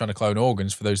trying to do. We're trying to clone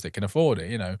organs for those that can afford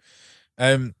it,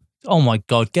 Oh my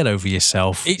God, get over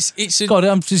yourself.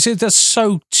 That's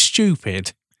so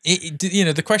stupid.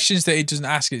 The questions that it doesn't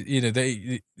ask,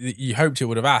 that you hoped it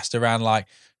would have asked around, like,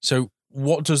 so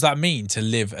what does that mean to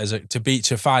live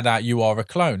to find out you are a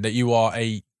clone, that you are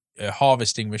a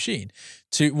harvesting machine?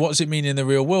 To what does it mean in the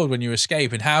real world when you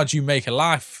escape, and how do you make a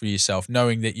life for yourself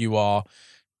knowing that you are,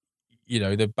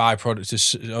 the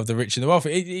byproduct of the rich and the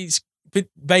wealthy? But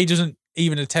Bay doesn't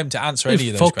even attempt to answer any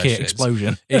of those questions.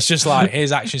 Explosion. It's just like,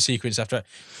 here's action sequence after.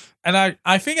 And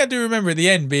I think I do remember at the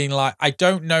end being like, I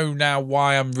don't know now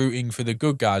why I'm rooting for the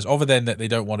good guys, other than that they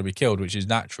don't want to be killed, which is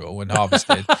natural when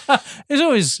harvested. It's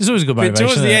always a good motivation. But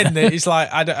towards the end, it's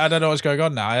like, I don't know what's going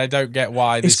on now. I don't get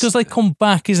why. It's because they come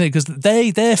back, isn't it? Because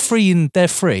they're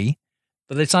free,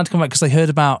 but they decide to come back because they heard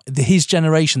about his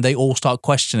generation. They all start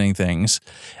questioning things,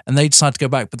 and they decide to go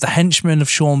back. But the henchman of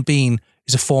Sean Bean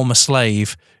is a former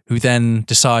slave who then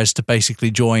decides to basically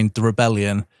join the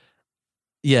rebellion.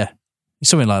 Yeah.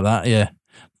 Something like that, yeah.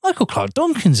 Michael Clark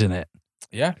Duncan's in it.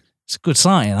 Yeah. It's a good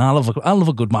sighting. I love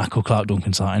a good Michael Clark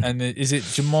Duncan sighting. And is it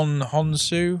Jamon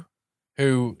Honsu,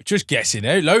 who just gets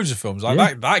in loads of films?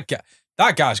 Like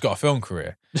that guy's got a film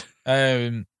career.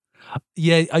 Yeah,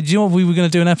 do you know what, we were going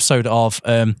to do an episode of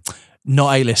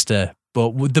not A-lister,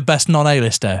 but the best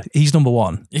non-A-lister. He's number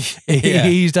one. Yeah.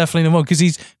 He's definitely number one because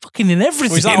he's fucking in everything.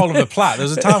 Well, he's like Oliver Platt. There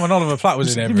was a time when Oliver Platt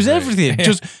was in everything. He was everything.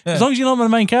 Just as long as you're not the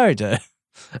main character.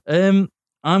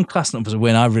 I'm classing up as a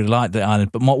win. I really like The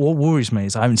Island, but what worries me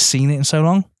is I haven't seen it in so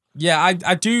long. Yeah,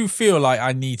 I do feel like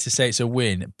I need to say it's a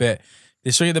win, but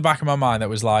there's something at the back of my mind that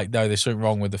was like, no, there's something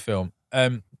wrong with the film.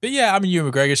 But yeah, I mean,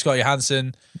 Ewan McGregor, Scarlett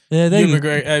Johansson,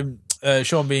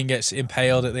 Sean Bean gets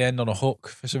impaled at the end on a hook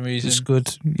for some reason. It's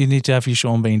good. You need to have your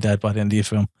Sean Bean dead by the end of your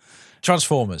film.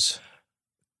 Transformers.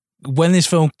 When this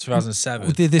film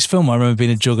 2007. This film, I remember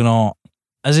being a juggernaut.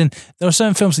 As in, there are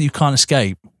certain films that you can't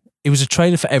escape. It was a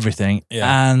trailer for everything,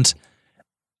 and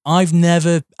I've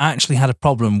never actually had a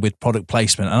problem with product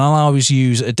placement, and I'll always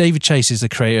use David Chase is the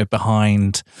creator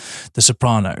behind The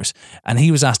Sopranos, and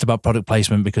he was asked about product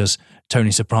placement because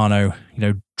Tony Soprano,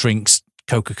 drinks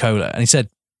Coca-Cola, and he said,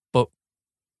 "But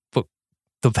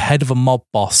the head of a mob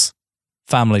boss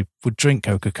family would drink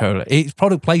Coca-Cola. It's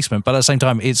product placement, but at the same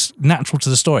time, it's natural to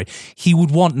the story. He would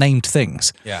want named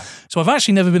things. Yeah. So I've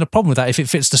actually never been a problem with that if it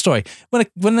fits the story.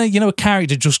 When a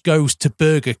character just goes to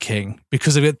Burger King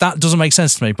because of it, that doesn't make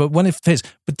sense to me. But when it fits,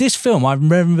 but this film, I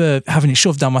remember having it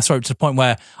shoved down my throat to the point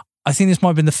where I think this might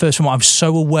have been the first film I'm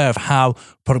so aware of how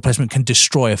product placement can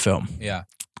destroy a film. Yeah.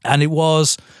 And it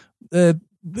was the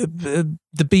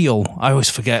Beetle. I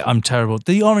always forget. I'm terrible.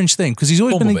 The orange thing, because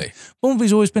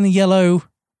Bumblebee's always been a yellow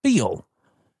Beetle.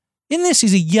 In this,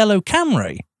 he's a yellow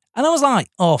Camry, and I was like,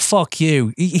 "Oh fuck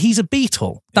you! He's a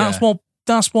Beetle. That's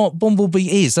what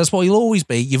Bumblebee is. That's what he'll always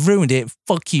be. You've ruined it.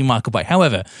 Fuck you, Michael Bay."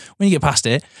 However, when you get past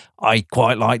it, I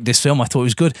quite liked this film. I thought it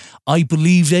was good. I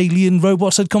believed alien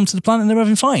robots had come to the planet and they're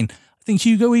having fine. I think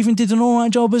Hugo even did an all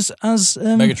right job as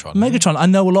Megatron. I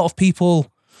know a lot of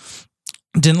people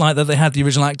didn't like that they had the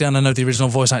original actor, and I know the original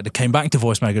voice actor came back to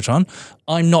voice Megatron.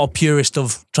 I'm not a purist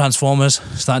of Transformers,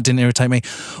 so that didn't irritate me,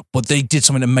 but they did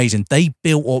something amazing. They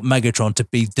built up Megatron to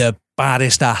be the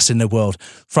baddest ass in the world.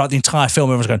 Throughout the entire film,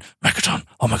 everyone's going, Megatron,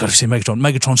 oh my God, have you seen Megatron?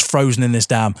 Megatron's frozen in this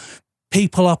dam.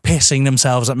 People are pissing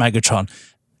themselves at Megatron.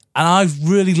 And I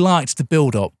really liked the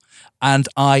build-up, and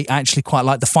I actually quite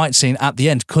liked the fight scene at the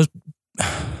end, because,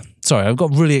 sorry, I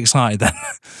got really excited then.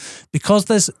 because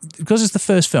it's the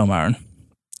first film, Aaron,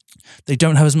 they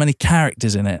don't have as many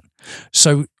characters in it.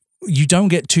 So you don't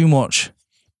get too much,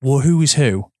 well, who is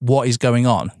who, what is going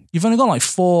on. You've only got like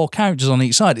 4 characters on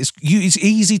each side. It's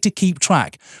easy to keep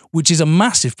track, which is a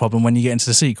massive problem when you get into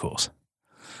the sequels.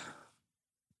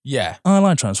 Yeah. I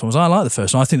like Transformers. I like the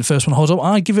first one. I think the first one holds up.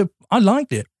 I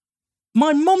liked it.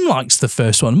 My mum likes the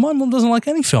first one. My mum doesn't like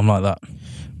any film like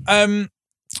that.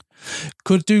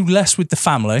 Could do less with the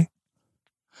family.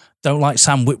 Don't like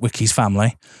Sam Witwicky's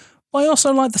family. I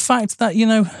also like the fact that,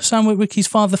 Sam Witwicky's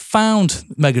father found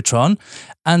Megatron,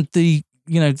 and the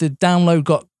download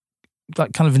got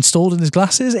like kind of installed in his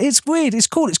glasses. It's weird. It's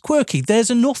cool. It's quirky. There's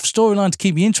enough storyline to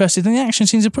keep me interested, and the action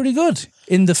scenes are pretty good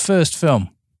in the first film.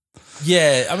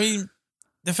 Yeah, I mean,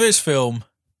 the first film,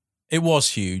 it was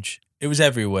huge. It was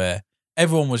everywhere.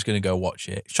 Everyone was going to go watch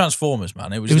it. It's Transformers,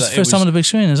 man. It was the first time on the big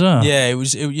screen as well. Yeah,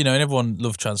 and everyone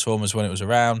loved Transformers when it was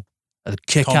around. A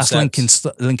kick-ass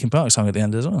Linkin Park song at the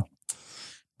end as well.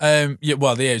 It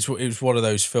was one of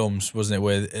those films, wasn't it,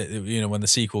 where when the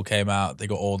sequel came out, they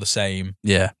got all the same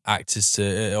actors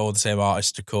all the same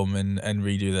artists to come and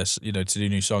redo this, to do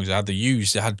new songs. They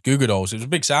had Goo Goo Dolls. It was a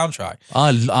big soundtrack.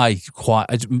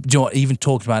 Even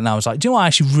talking about it now, I was like, do you know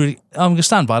what? I'm going to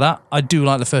stand by that. I do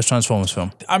like the first Transformers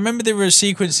film. I remember there were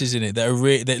sequences in it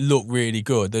that look really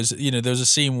good. There's a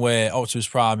scene where Optimus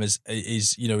Prime is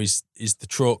the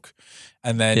truck,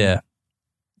 and then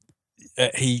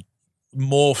he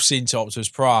morphs into Optimus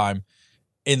Prime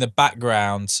in the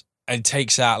background and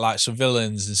takes out like some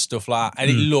villains and stuff like that, and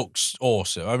it looks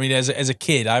awesome. I mean, as a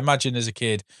kid, I imagine as a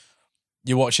kid,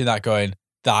 you're watching that going,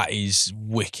 that is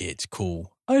wicked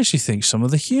cool. I actually think some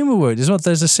of the humour worked as well.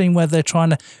 There's a scene where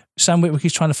Sam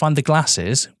Witwicky's trying to find the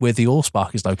glasses where the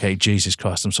Allspark is located. Jesus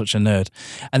Christ, I'm such a nerd.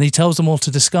 And he tells them all to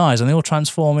disguise, and they all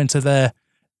transform into their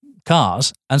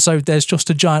cars, and so there's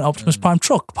just a giant Optimus Prime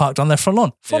truck parked on their front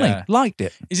lawn. Funny, liked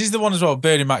it. Is this the one as well?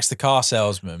 Bernie Mac's the car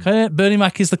salesman. Bernie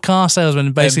Mac is the car salesman,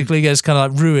 and basically gets kind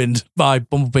of like ruined by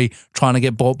Bumblebee trying to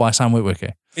get bought by Sam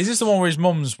Witwicky. Is this the one where his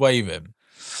mum's waving?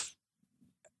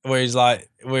 Where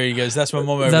he goes, "That's my mum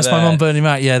over there." That's my mum, Bernie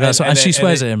Mac. Yeah, and she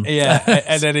swears at him. Yeah,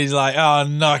 and then he's like, "Oh,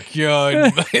 knock your,"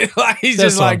 like he's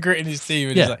just like gritting his teeth.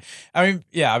 And he's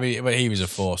like, but he was a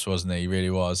force, wasn't he? He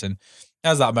really was, and.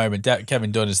 There's that moment,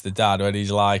 Kevin Dunn is the dad, when he's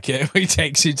like, he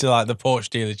takes you to like the Porsche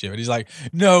dealership, and he's like,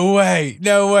 no way.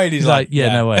 And he's like,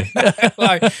 yeah, no way.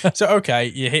 So okay,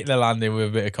 you hit the landing with a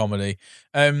bit of comedy.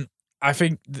 I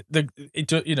think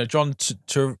John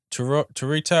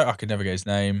Turturro, I could never get his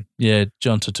name. Yeah,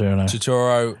 John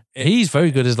Turturro. He's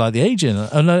very good as like the agent.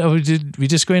 Oh no, we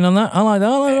disagreeing on that? I like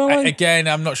that. Again,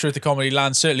 I'm not sure if the comedy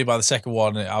lands. Certainly by the second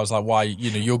one, I was like, why?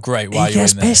 You're great. Why? He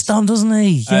gets pissed on, doesn't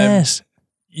he? Yes.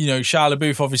 Shia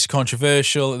LaBeouf, obviously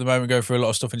controversial at the moment, going through a lot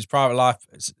of stuff in his private life.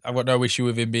 I've got no issue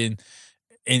with him being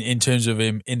in terms of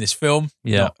him in this film.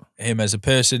 Yeah. Not him as a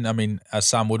person. I mean, as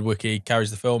Sam Witwicky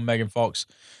carries the film, Megan Fox,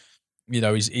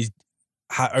 he's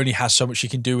only has so much she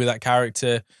can do with that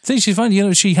character. I think she's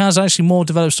fine. She has actually more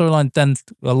developed storyline than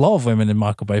a lot of women in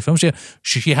Michael Bay films.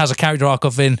 She has a character arc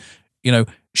of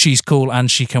she's cool and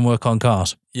she can work on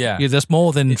cars. Yeah. Yeah, there's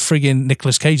more than friggin'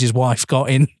 Nicolas Cage's wife got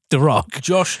in The Rock.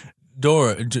 Josh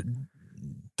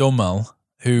Duhamel,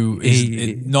 who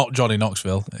is not Johnny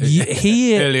Knoxville.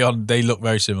 He early on, they look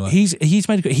very similar. He's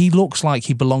made. He looks like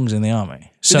he belongs in the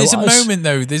army. So there's a moment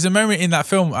though. There's a moment in that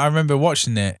film. I remember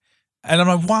watching it, and I'm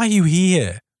like, "Why are you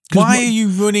here? Why are you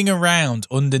running around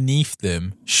underneath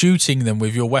them, shooting them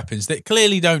with your weapons that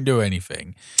clearly don't do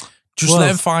anything? Just let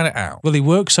them find it out." Well, he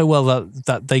works so well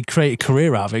that they create a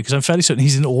career out of it, because I'm fairly certain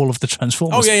he's in all of the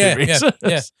Transformers series.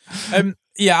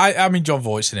 I mean, John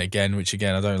Voight's in it again, which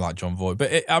again, I don't like John Voight.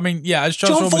 But as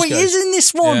John Voight is in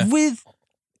this one with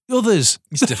others.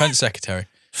 He's Defense Secretary.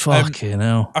 Fucking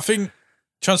hell. I think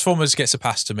Transformers gets a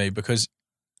pass to me because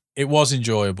it was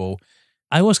enjoyable.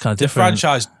 I was kind of different. The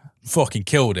franchise fucking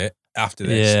killed it after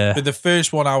this. Yeah. But the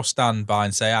first one, I'll stand by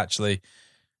and say, actually,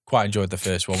 quite enjoyed the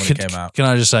first one when it came out. Can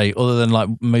I just say, other than like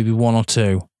maybe one or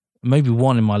two, maybe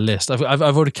one in my list, I've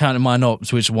already counted mine up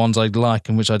to which ones I like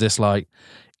and which I dislike.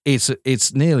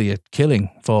 It's nearly a killing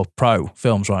for pro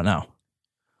films right now.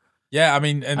 Yeah, I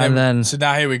mean, and then so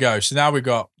now here we go. So now we've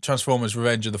got Transformers: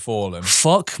 Revenge of the Fallen.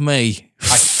 Fuck me.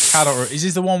 I cannot. Is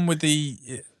this the one with the?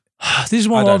 This is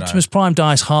one where Optimus Prime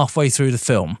dies halfway through the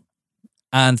film,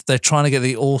 and they're trying to get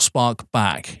the Allspark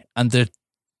back, and the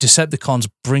Decepticons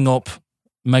bring up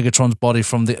Megatron's body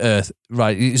from the Earth.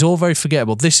 Right, it's all very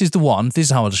forgettable. This is the one. This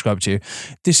is how I describe it to you.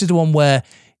 This is the one where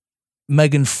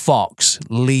Megan Fox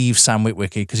leaves Sam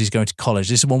Witwicky because he's going to college.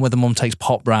 This is the one where the mum takes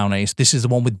pot brownies. This is the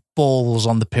one with balls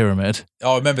on the pyramid.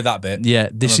 Oh, I remember that bit. Yeah,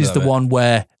 this is the one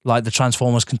where like the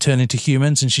Transformers can turn into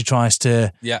humans and she tries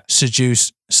to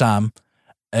seduce Sam.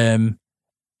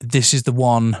 This is the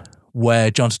one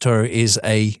where John Turturro is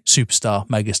a superstar,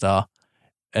 megastar.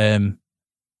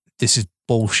 This is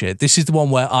bullshit. This is the one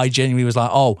where I genuinely was like,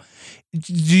 oh,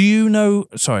 do you know?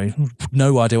 Sorry,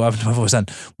 no idea what happened to my voice then.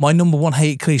 My number one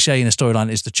hate cliche in a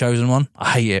storyline is the Chosen One.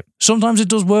 I hate it. Sometimes it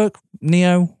does work.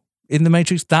 Neo in the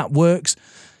Matrix, that works.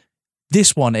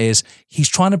 This one is he's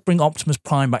trying to bring Optimus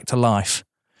Prime back to life,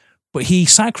 but he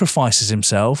sacrifices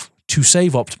himself to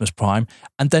save Optimus Prime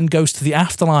and then goes to the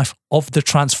afterlife of the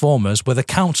Transformers where the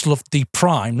Council of the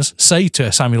Primes say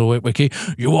to Samuel Witwicky,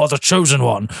 "You are the Chosen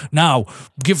One. Now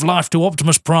give life to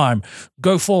Optimus Prime.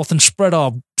 Go forth and spread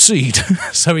our seed."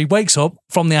 So he wakes up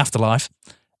from the afterlife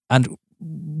and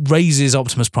raises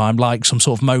Optimus Prime like some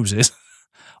sort of Moses.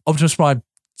 Optimus Prime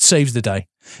saves the day.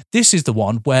 This is the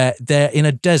one where they're in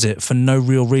a desert for no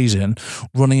real reason,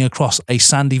 running across a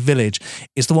sandy village.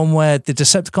 It's the one where the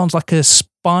Decepticon's like a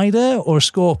spider or a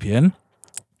scorpion,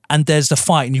 and there's the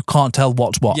fight, and you can't tell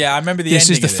what's what. Yeah, I remember the this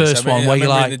ending. This is the first one where you're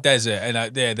like in the desert,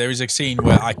 and there is a scene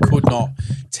where I could not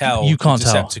tell. You can't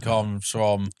tell Decepticons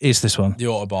from it's this one, the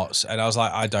Autobots, and I was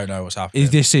like, I don't know what's happening.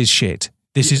 This is shit.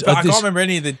 This is. I can't remember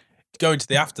any of the going to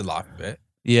the afterlife bit.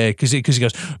 Yeah, because he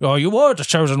goes, "Oh, you were the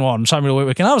Chosen One, Samuel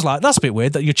Witwicky," and I was like, "That's a bit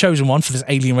weird that your chosen one for this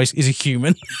alien race is a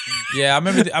human." Yeah, I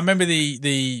remember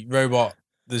the robot,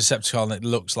 the Decepticon that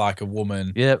looks like a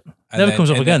woman. Yep, never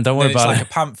comes up again. Don't worry about it. It's like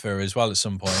a panther as well at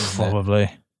some point. Probably.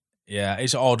 Yeah,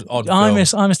 it's odd. I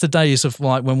miss the days of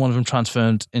like when one of them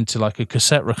transformed into like a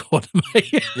cassette recorder.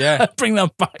 Yeah, bring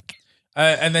that back.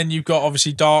 And then you've got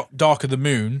obviously Dark of the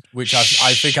Moon, which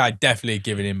I think I definitely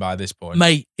given in by this point.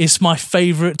 Mate, it's my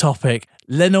favourite topic.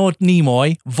 Leonard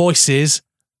Nimoy voices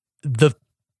the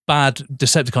bad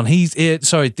Decepticon.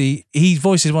 He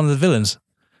voices one of the villains.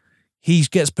 He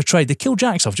gets portrayed. They killed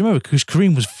Jax off. Do you remember? Because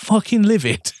Kareem was fucking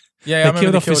livid. Yeah, they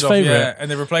killed off his favourite. Yeah, and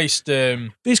they replaced.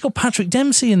 But he's got Patrick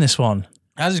Dempsey in this one.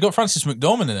 And he's got Francis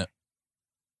McDormand in it.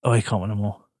 Oh, he can't win them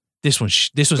all. This was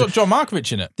got John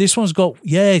Malkovich in it. This one's got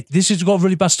This has got a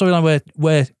really bad storyline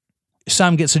where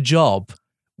Sam gets a job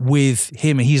with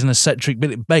him and he's an eccentric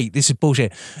bait. This is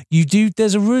bullshit.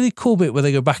 There's a really cool bit where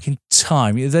they go back in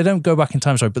time. They don't go back in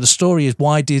time, sorry, but the story is,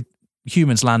 why did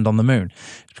humans land on the moon?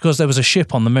 It's because there was a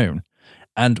ship on the moon,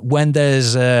 and when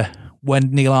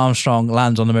Neil Armstrong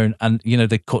lands on the moon and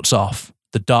they cuts off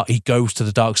he goes to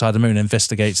the dark side of the moon and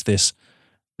investigates this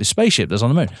spaceship that's on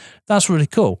the moon. That's really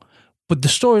cool. But the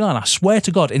storyline, I swear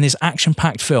to God, in this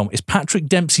action-packed film, is Patrick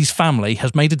Dempsey's family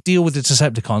has made a deal with the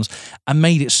Decepticons and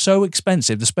made it so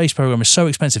expensive, the space program is so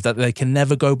expensive that they can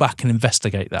never go back and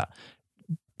investigate that.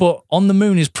 But on the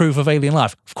moon is proof of alien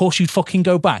life. Of course you'd fucking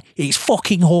go back. It's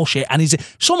fucking horseshit and is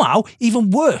somehow even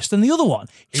worse than the other one.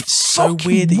 It's so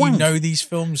weird that you know these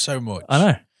films so much. I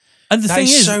know. And the thing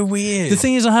is so weird. The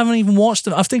thing is, I haven't even watched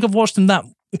them. I think I've watched them that...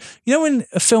 You know when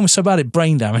a film is so bad it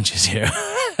brain damages you?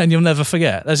 And you'll never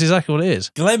forget. That's exactly what it is.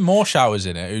 Glenn Morshower's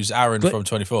in it, who's Aaron from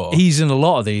 24. He's in a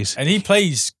lot of these. And he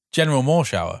plays General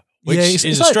Morshower, which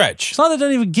is a stretch. It's like they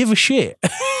don't even give a shit.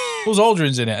 Buzz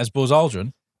Aldrin's in it as Buzz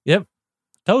Aldrin. Yep.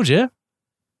 Told you.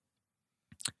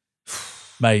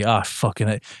 Mate, fucking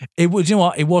it. It was, you know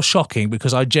what? It was shocking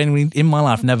because I genuinely, in my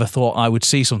life, never thought I would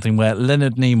see something where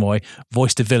Leonard Nimoy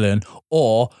voiced a villain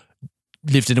or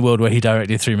lived in a world where he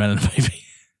directed Three Men and a Baby.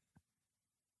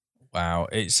 Wow.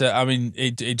 It's, I mean,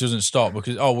 it doesn't stop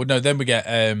because, then we get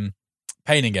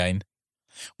Pain and Gain,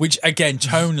 which, again,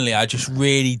 tonally, I just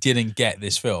really didn't get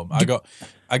this film.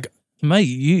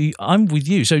 Mate, I'm with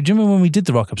you. So do you remember when we did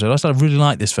the Rock episode? I said I really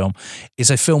like this film. It's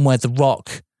a film where The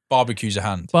Rock barbecues a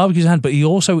hand, but he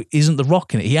also isn't The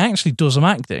Rock in it. He actually does some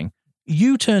acting.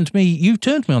 You turned me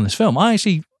on this film. I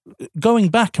actually, going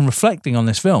back and reflecting on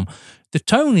this film, the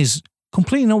tone is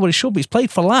completely not what it should be. It's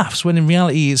played for laughs when in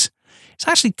reality it's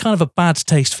actually kind of a bad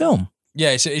taste film.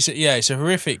 Yeah, it's a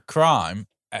horrific crime,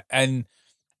 and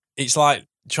it's like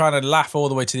trying to laugh all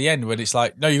the way to the end when it's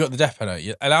like, no, you got the death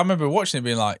penalty. And I remember watching it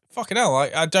being like, fucking hell,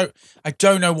 like I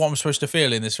don't know what I'm supposed to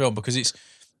feel in this film because it's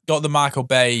got the Michael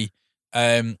Bay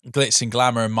glitz and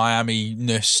glamour and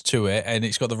Miami-ness to it, and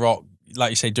it's got The Rock, like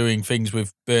you say, doing things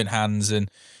with burnt hands and,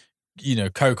 you know,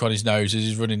 coke on his nose as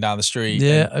he's running down the street.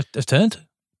 Yeah, I've turned.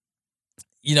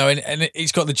 You know, and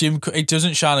it's got the gym. It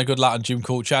doesn't shine a good light on gym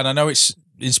culture, and I know it's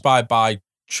inspired by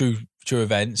true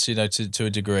events, you know, to a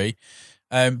degree.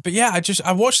 But yeah,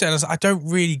 I watched it and I was like, I don't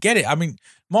really get it. I mean,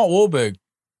 Mark Wahlberg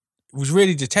was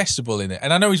really detestable in it,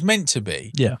 and I know he's meant to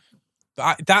be. Yeah.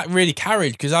 But that really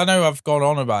carried because I know I've gone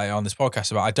on about it on this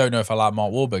podcast about I don't know if I like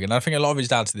Mark Wahlberg, and I think a lot of it's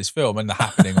down to this film and The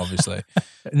Happening, obviously.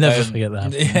 Never forget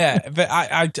that. Yeah, but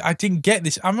I didn't get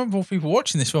this. I remember people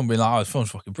watching this film being like, "Oh, this film's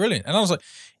fucking brilliant," and I was like,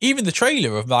 even the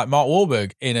trailer of like Mark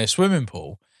Wahlberg in a swimming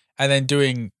pool and then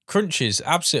doing crunches,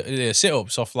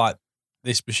 sit-ups off like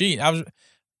this machine. I was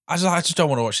like, I just don't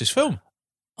want to watch this film.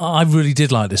 I really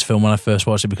did like this film when I first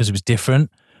watched it because it was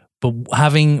different. But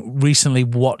having recently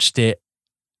watched it,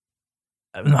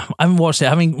 I haven't watched it,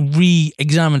 having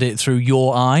re-examined it through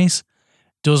your eyes,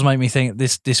 does make me think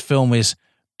this film is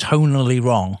tonally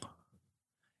wrong.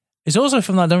 It's also a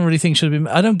film that I don't really think should have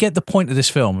been. I don't get the point of this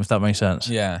film, if that makes sense.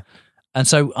 Yeah. And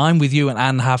so I'm with you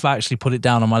and have actually put it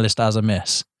down on my list as a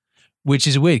miss, which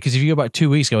is weird because if you go back 2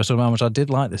 weeks ago, I was talking about how much I did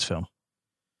like this film.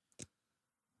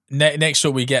 Next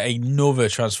up, we get another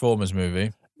Transformers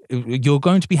movie. You're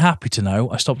going to be happy to know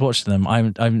I stopped watching them. I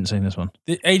haven't seen this one.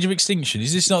 The Age of Extinction.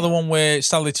 Is this not the one where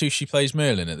Stanley Tucci plays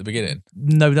Merlin at the beginning?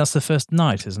 No, that's the first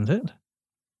night, isn't it?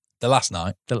 The last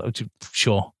night.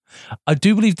 Sure. I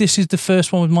do believe this is the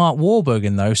first one with Mark Wahlberg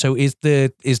in, though. So is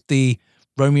the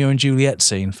Romeo and Juliet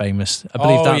scene famous? I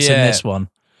believe that's in this one.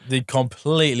 The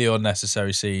completely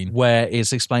unnecessary scene. Where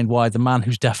it's explained why the man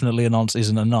who's definitely a nonce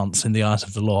isn't a nonce in the eyes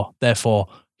of the law. Therefore,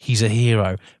 he's a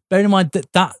hero. Bear in mind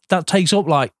that takes up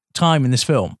like time in this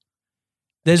film.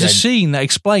 There's a scene that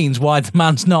explains why the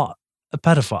man's not a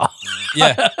pedophile.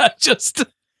 Yeah. Just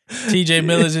TJ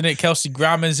Miller's in it, Kelsey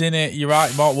Grammer's in it. You're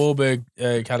right, Mark Wahlberg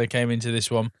kind of came into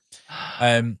this one.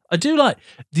 I do like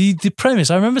the premise.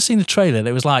 I remember seeing the trailer and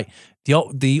it was like the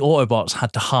Autobots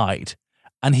had to hide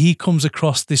and he comes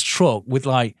across this truck with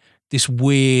like this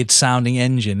weird sounding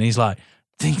engine and he's like,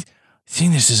 think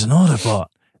this is an Autobot.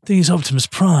 I think it's Optimus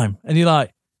Prime. And you're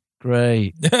like,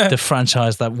 great. The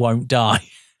franchise that won't die.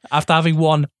 After having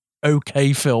one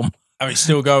okay film. I mean, it's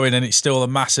still going and it's still a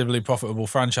massively profitable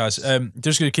franchise.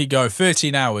 Just going to keep going.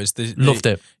 13 hours. Loved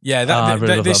it. Yeah,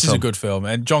 this is a good film.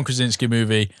 And John Krasinski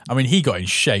movie, I mean, he got in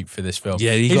shape for this film.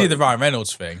 Yeah, he did the Ryan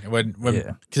Reynolds thing.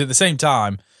 Because at the same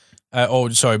time,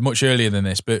 much earlier than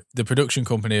this, but the production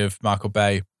company of Michael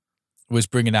Bay was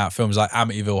bringing out films like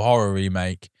Amityville Horror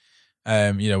Remake,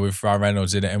 with Ryan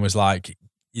Reynolds in it, and was like,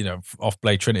 off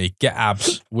Blade Trinity, get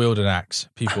abs, wield an axe,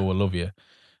 people will love you.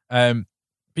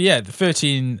 But yeah, the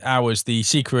 13 Hours, The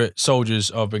Secret Soldiers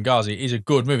of Benghazi is a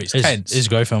good movie. It's tense. It's a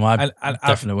great film. I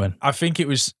definitely win. I think it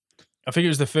was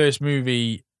the first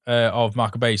movie of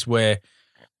Michael Bay's where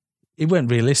it went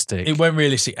realistic.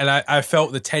 And I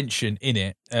felt the tension in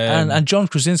it. And John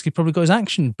Krasinski probably got his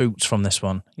action boots from this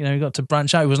one. He got to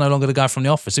branch out. He was no longer the guy from The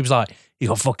Office. He was like, he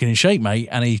got fucking in shape, mate,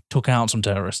 and he took out some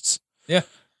terrorists. Yeah.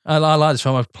 I like this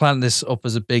film. I've planned this up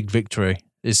as a big victory.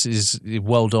 This is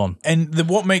well done. And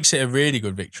what makes it a really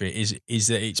good victory is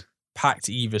that it's packed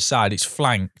either side. It's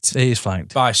flanked. It is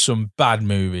flanked by some bad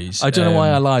movies. I don't know why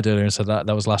I lied earlier and said that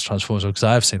was last Transformers because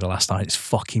I have seen The Last Night. It's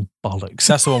fucking bollocks.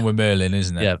 That's the one with Merlin,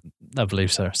 isn't it? Yeah, I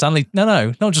believe so. Stanley,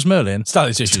 no, not just Merlin.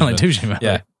 Stanley Tucci. Merlin.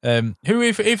 Yeah. Who,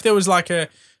 if there was like a,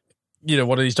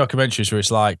 one of these documentaries where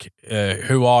it's like,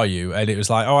 who are you? And it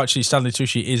was like, oh, actually, Stanley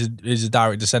Tucci is a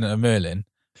direct descendant of Merlin.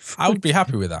 I would be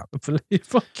happy with that.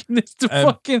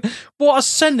 What a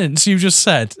sentence you just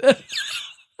said.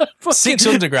 Six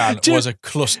Underground was a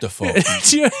clusterfuck.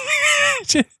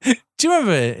 do you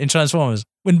remember in Transformers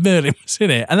when Merlin was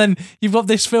in it? And then you've got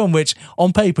this film which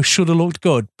on paper should have looked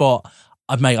good, but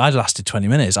I lasted 20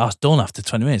 minutes. I was done after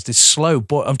 20 minutes. It's slow,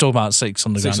 but I'm talking about Six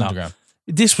Underground now.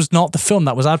 This was not the film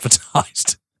that was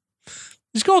advertised.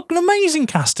 It's got an amazing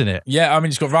cast in it. Yeah, I mean,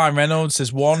 it's got Ryan Reynolds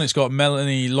as one. It's got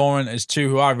Melanie Laurent as two,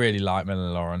 who I really like,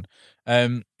 Melanie Laurent.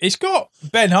 It's got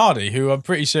Ben Hardy, who I'm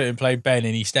pretty certain played Ben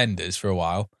in EastEnders for a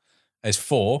while, as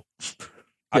 4. Yeah.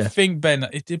 I think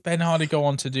did Ben Hardy go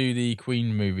on to do the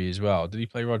Queen movie as well? Did he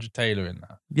play Roger Taylor in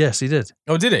that? Yes, he did.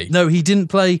 Oh, did he? No, he didn't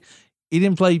play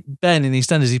Ben in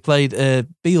EastEnders. He played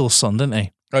Beale's son, didn't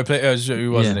he? Oh, he played,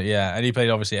 who wasn't it? Yeah. And he played,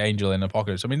 obviously, Angel in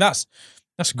Apocalypse. I mean, that's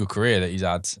a good career that he's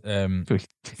had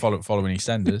following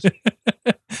EastEnders.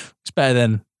 It's better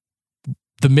than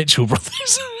the Mitchell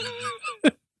brothers.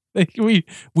 we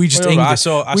just English.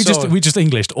 We just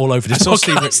Englished all over this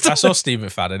podcast. I saw Steve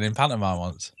McFadden in pantomime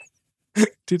once.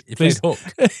 He played Hook.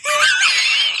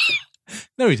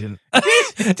 No, he didn't.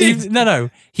 No.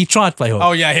 He tried to play Hook.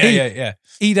 Oh, yeah.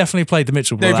 He definitely played the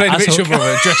Mitchell brother. He played the Mitchell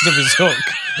brother dressed up as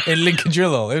Hook in Lincoln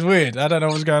Drillhall. It was weird. I don't know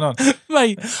what's going on.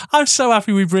 Mate, I'm so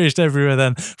happy we bridged everywhere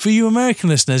then. For you American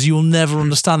listeners, you will never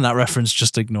understand that reference.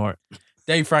 Just ignore it.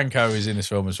 Dave Franco is in this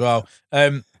film as well.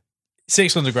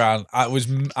 Six Underground, I was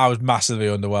massively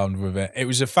underwhelmed with it. It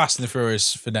was a Fast and the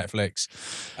Furious for Netflix.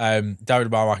 Directed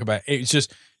by Michael Bay. It was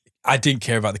just, I didn't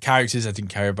care about the characters. I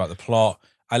didn't care about the plot.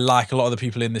 I like a lot of the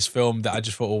people in this film that I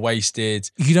just thought were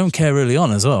wasted. You don't care early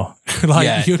on as well.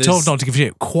 You're told not to give a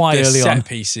shit quite early on. The set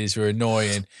pieces were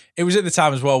annoying. It was at the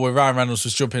time as well where Ryan Reynolds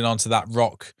was jumping onto that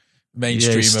rock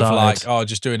mainstream of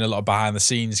just doing a lot of behind the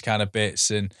scenes kind of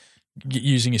bits and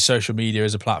using his social media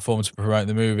as a platform to promote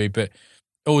the movie. But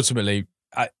ultimately,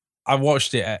 I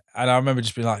watched it and I remember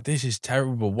just being like, this is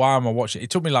terrible. Why am I watching it? It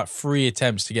took me like 3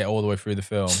 attempts to get all the way through the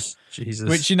film. Jesus.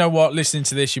 Which, you know what, listening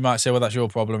to this, you might say, well, that's your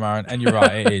problem, Aaron. And you're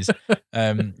right, it is.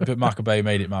 But Michael Bay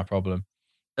made it my problem.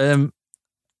 And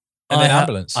then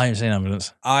Ambulance. I haven't seen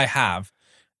Ambulance. I have.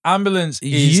 Ambulance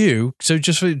is... So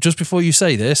just before you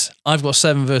say this, I've got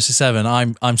 7 versus 7.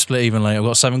 I'm split evenly. I've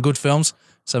got 7 good films,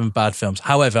 7 bad films.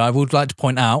 However, I would like to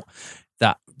point out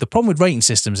that the problem with rating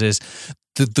systems is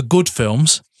the good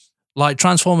films, like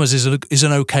Transformers is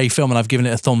an okay film and I've given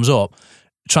it a thumbs up.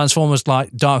 Transformers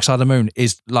like Dark Side of the Moon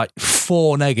is like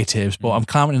 4 negatives, but I'm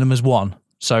counting them as 1.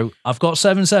 So I've got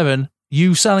 7-7.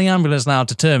 You selling Ambulance now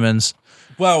determines.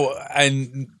 Well,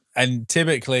 and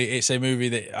typically it's a movie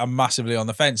that I'm massively on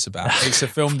the fence about. It's a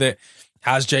film that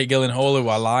has Jake Gyllenhaal, who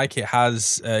I like. It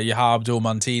has Yahya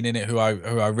Abdul-Mateen in it, who I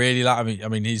really like. I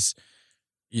mean, he's,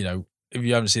 you know, if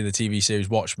you haven't seen the TV series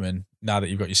Watchmen, now that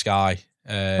you've got your Sky,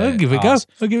 I'll give it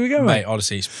a go, mate.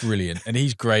 Honestly, it's brilliant, and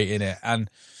he's great in it. And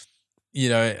you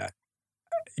know,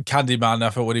 Candyman, I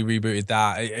thought when he rebooted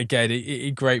that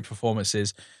again, great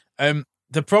performances.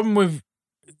 The problem with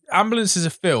Ambulance as a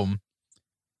film,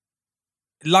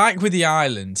 like with The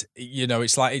Island, you know,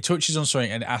 it's like it touches on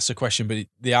something and it asks a question, but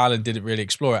The Island didn't really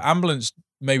explore it. Ambulance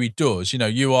maybe does. You know,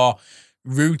 you are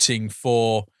rooting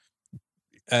for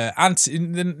they're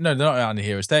not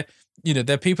anti-heroes. They're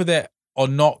people that are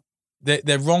not.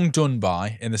 They're wrong done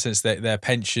by, in the sense that their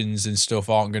pensions and stuff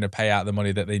aren't going to pay out the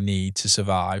money that they need to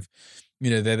survive.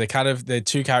 You know, they're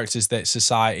 2 characters that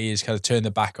society has kind of turned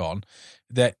their back on,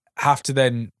 that have to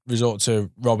then resort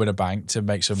to robbing a bank to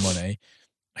make some money,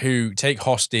 who take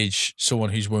hostage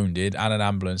someone who's wounded and an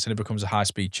ambulance, and it becomes a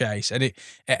high-speed chase. And it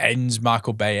ends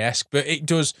Michael Bay-esque, but it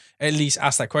does at least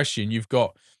ask that question. You've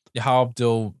got Yahya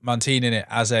Abdul-Mateen in it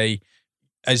as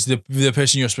the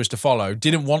person you're supposed to follow.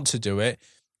 Didn't want to do it.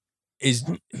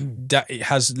 Gone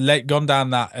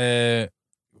down that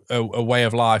a way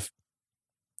of life,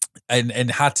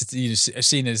 and had to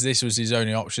seen as this was his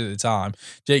only option at the time.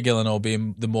 Jake Gyllenhaal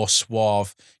being the more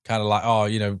suave, kind of like, oh,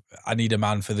 you know, I need a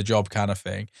man for the job kind of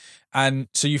thing, and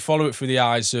so you follow it through the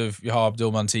eyes of Yahya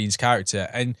Abdul-Mateen's character,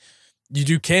 and you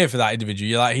do care for that individual.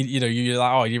 You're like, you're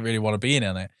like, oh, you didn't really want to be in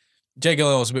it. Jake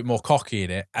Gyllenhaal's a bit more cocky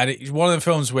in it, and it's one of the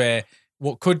films where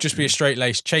what could just be a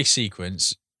straight-laced chase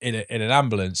sequence in an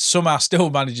ambulance somehow still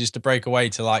manages to break away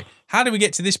to, like, how do we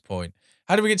get to this point?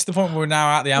 How do we get to the point where we're now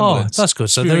out the ambulance? Oh, that's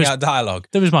good. So there is dialogue.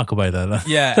 There was Michael Bay there, though.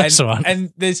 Yeah, that's all right.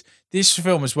 And there's this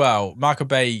film as well. Michael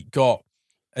Bay got,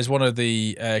 as one of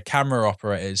the camera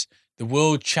operators, the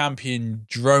world champion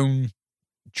drone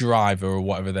driver, or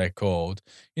whatever they're called.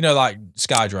 You know, like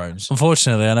sky drones.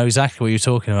 Unfortunately, I know exactly what you're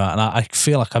talking about, and I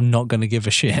feel like I'm not going to give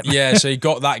a shit. Yeah, so he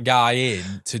got that guy in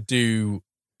to do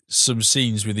some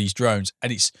scenes with these drones,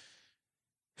 and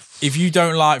if you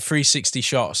don't like 360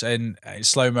 shots and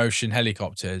slow motion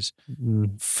helicopters,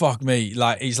 fuck me.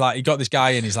 Like he's like, he got this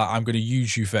guy in. He's like, I'm going to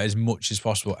use you for as much as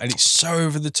possible, and it's so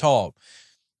over the top.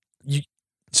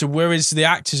 So whereas the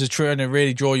actors are trying to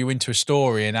really draw you into a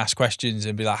story and ask questions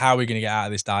and be like, how are we going to get out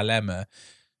of this dilemma?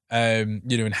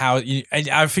 And how and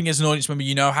I think as an audience member,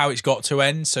 you know how it's got to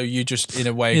end. So you just in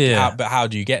a way, but how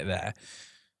do you get there?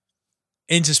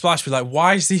 Into Splash was like,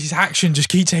 why is this action just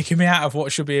keep taking me out of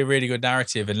what should be a really good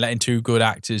narrative and letting two good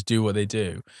actors do what they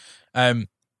do?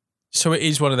 So it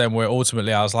is one of them where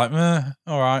ultimately I was like,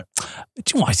 all right. Do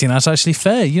you know what? I think that's actually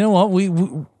fair. You know what? We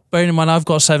bearing in mind I've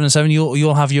got 7 and 7.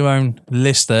 You'll have your own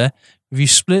list there. If you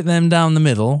split them down the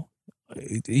middle,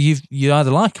 you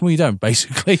either like them or you don't,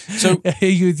 basically. So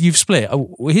you've split.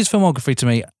 His filmography to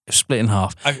me split in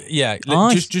half.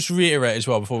 Just reiterate as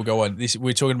well before we go on.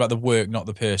 We're talking about the work, not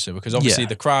the person, because obviously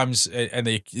the crimes and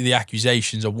the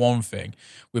accusations are one thing.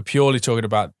 We're purely talking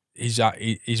about his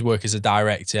work as a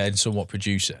director and somewhat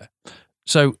producer.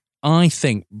 So I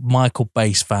think Michael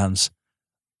Bay's fans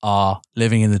are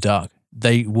living in the dark.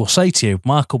 They will say to you,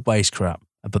 Michael Bay's crap,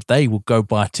 but they will go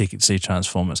buy a ticket to see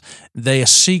Transformers. They are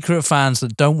secret fans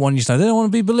that don't want you to know. They don't want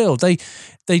to be belittled.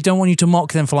 They don't want you to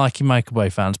mock them for liking Michael Bay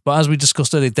fans. But as we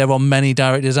discussed earlier, there are many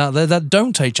directors out there that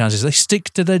don't take chances. They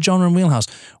stick to their genre and wheelhouse.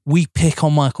 We pick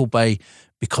on Michael Bay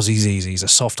because he's easy. He's a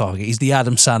soft target. He's the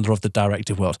Adam Sandler of the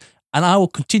directive world. And I will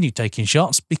continue taking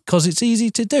shots because it's easy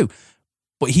to do.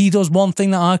 But he does one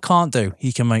thing that I can't do.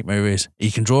 He can make movies.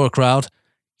 He can draw a crowd.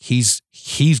 He's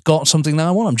got something that I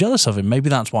want. I'm jealous of him. Maybe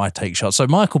that's why I take shots. So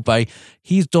Michael Bay,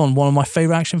 he's done one of my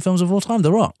favourite action films of all time,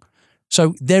 The Rock.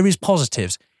 So there is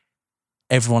positives.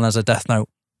 Everyone has a Death Note.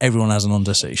 Everyone has an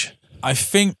Under Siege. I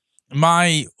think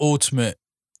my ultimate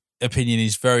opinion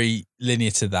is very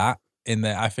linear to that, in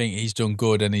that I think he's done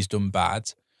good and he's done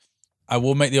bad. I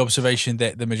will make the observation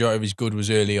that the majority of his good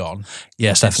was early on.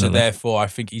 Yes, definitely. So therefore, I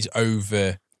think he's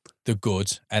over the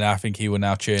good, and I think he will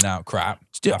now churn out crap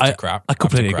after crap. I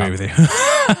completely agree with you.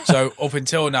 So up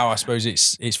until now, I suppose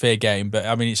it's fair game, but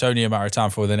I mean, it's only a matter of time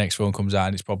before the next film comes out,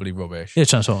 and it's probably rubbish. Yeah,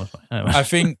 Transformers. Anyway. I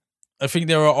think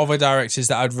there are other directors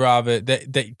that I'd rather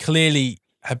that clearly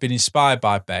have been inspired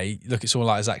by Bay. Look at someone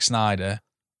like Zack Snyder.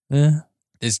 Yeah,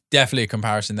 there's definitely a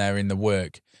comparison there in the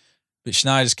work. But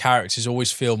Snyder's characters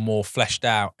always feel more fleshed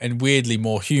out and weirdly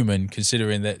more human,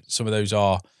 considering that some of those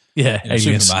are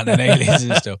Superman and aliens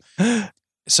and stuff.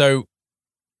 So,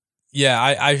 yeah,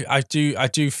 I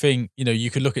do think,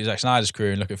 you could look at Zack Snyder's career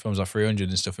and look at films like 300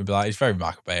 and stuff and be like, it's very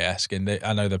Michael Bay-esque, and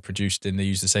I know they're produced and they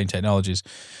use the same technologies.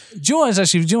 Do you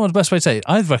know what the best way to say it?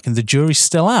 I reckon the jury's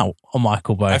still out on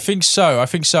Michael Bay. I think so.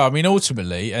 I mean,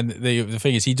 ultimately, and the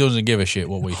thing is, he doesn't give a shit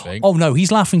what we think. Oh, no,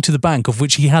 he's laughing to the bank, of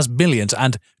which he has billions,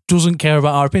 and doesn't care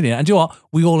about our opinion. And do you know what?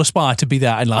 We all aspire to be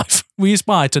that in life. We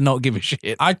aspire to not give a shit.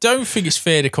 I don't think it's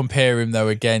fair to compare him, though,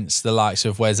 against the likes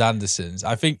of Wes Anderson's.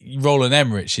 I think Roland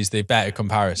Emmerich is the better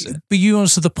comparison. But you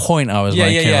answered the point I was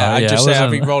making. Yeah. I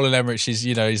think Roland Emmerich is,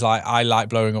 he's like, I like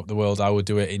blowing up the world. I would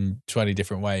do it in 20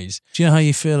 different ways. Do you know how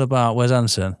you feel about Wes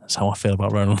Anderson? That's how I feel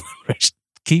about Roland Emmerich.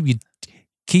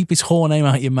 Keep his whore name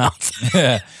out your mouth.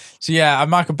 Yeah. So yeah,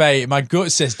 Michael Bay, my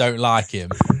gut says don't like him,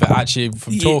 but actually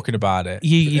from talking about it,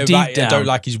 I don't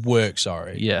like his work.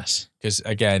 Sorry. Yes. Because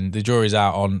again, the jury's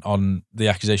out on the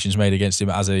accusations made against him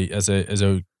as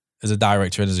a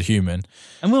director and as a human,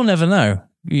 and we'll never know.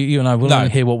 You and I will never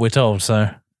hear what we're told. So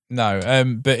no.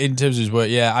 But in terms of his work,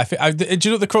 yeah, I think. Do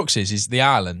you know what the crux is? Is The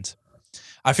Island.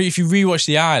 I think if you rewatch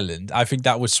The Island, I think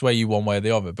that would sway you one way or the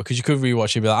other, because you could rewatch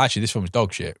it and be like, actually, this film was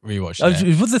dog shit. Rewatch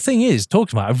it. But the thing is,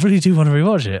 talking about, I really do want to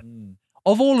rewatch it.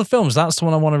 Of all the films, that's the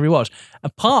one I want to rewatch.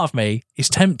 And part of me is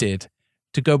tempted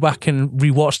to go back and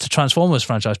rewatch the Transformers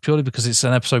franchise purely because it's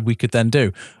an episode we could then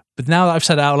do. But now that I've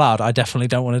said it out loud, I definitely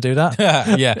don't want to do that.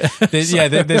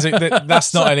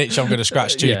 That's not an itch I'm going to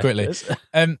scratch too quickly.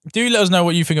 Do let us know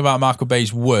what you think about Michael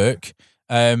Bay's work.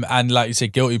 And like you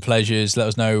said, guilty pleasures. Let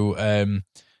us know.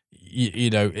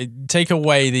 Take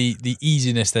away the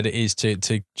easiness that it is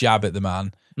to jab at the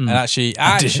man, and actually,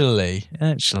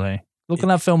 looking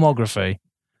at filmography,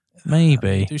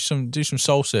 maybe do some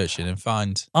soul searching and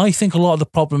find. I think a lot of the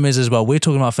problem is as well. We're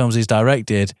talking about films he's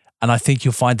directed, and I think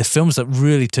you'll find the films that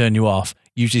really turn you off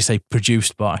usually say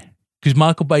produced by. Because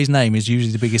Michael Bay's name is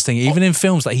usually the biggest thing. Even in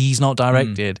films that he's not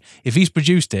directed, if he's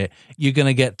produced it, you're going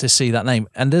to get to see that name.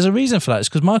 And there's a reason for that. It's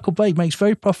because Michael Bay makes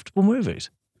very profitable movies.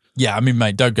 Yeah, I mean,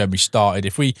 mate, don't get me started.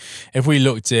 If we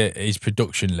looked at his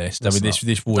production list,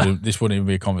 this wouldn't even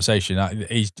be a conversation.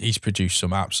 He's produced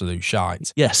some absolute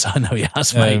shite. Yes, I know he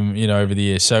has, mate. Over the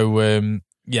years. So,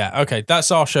 okay,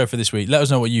 that's our show for this week. Let us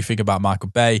know what you think about Michael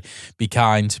Bay. Be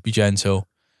kind, be gentle,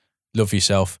 love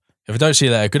yourself. If I don't see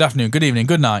you later, good afternoon, good evening,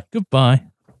 good night. Goodbye.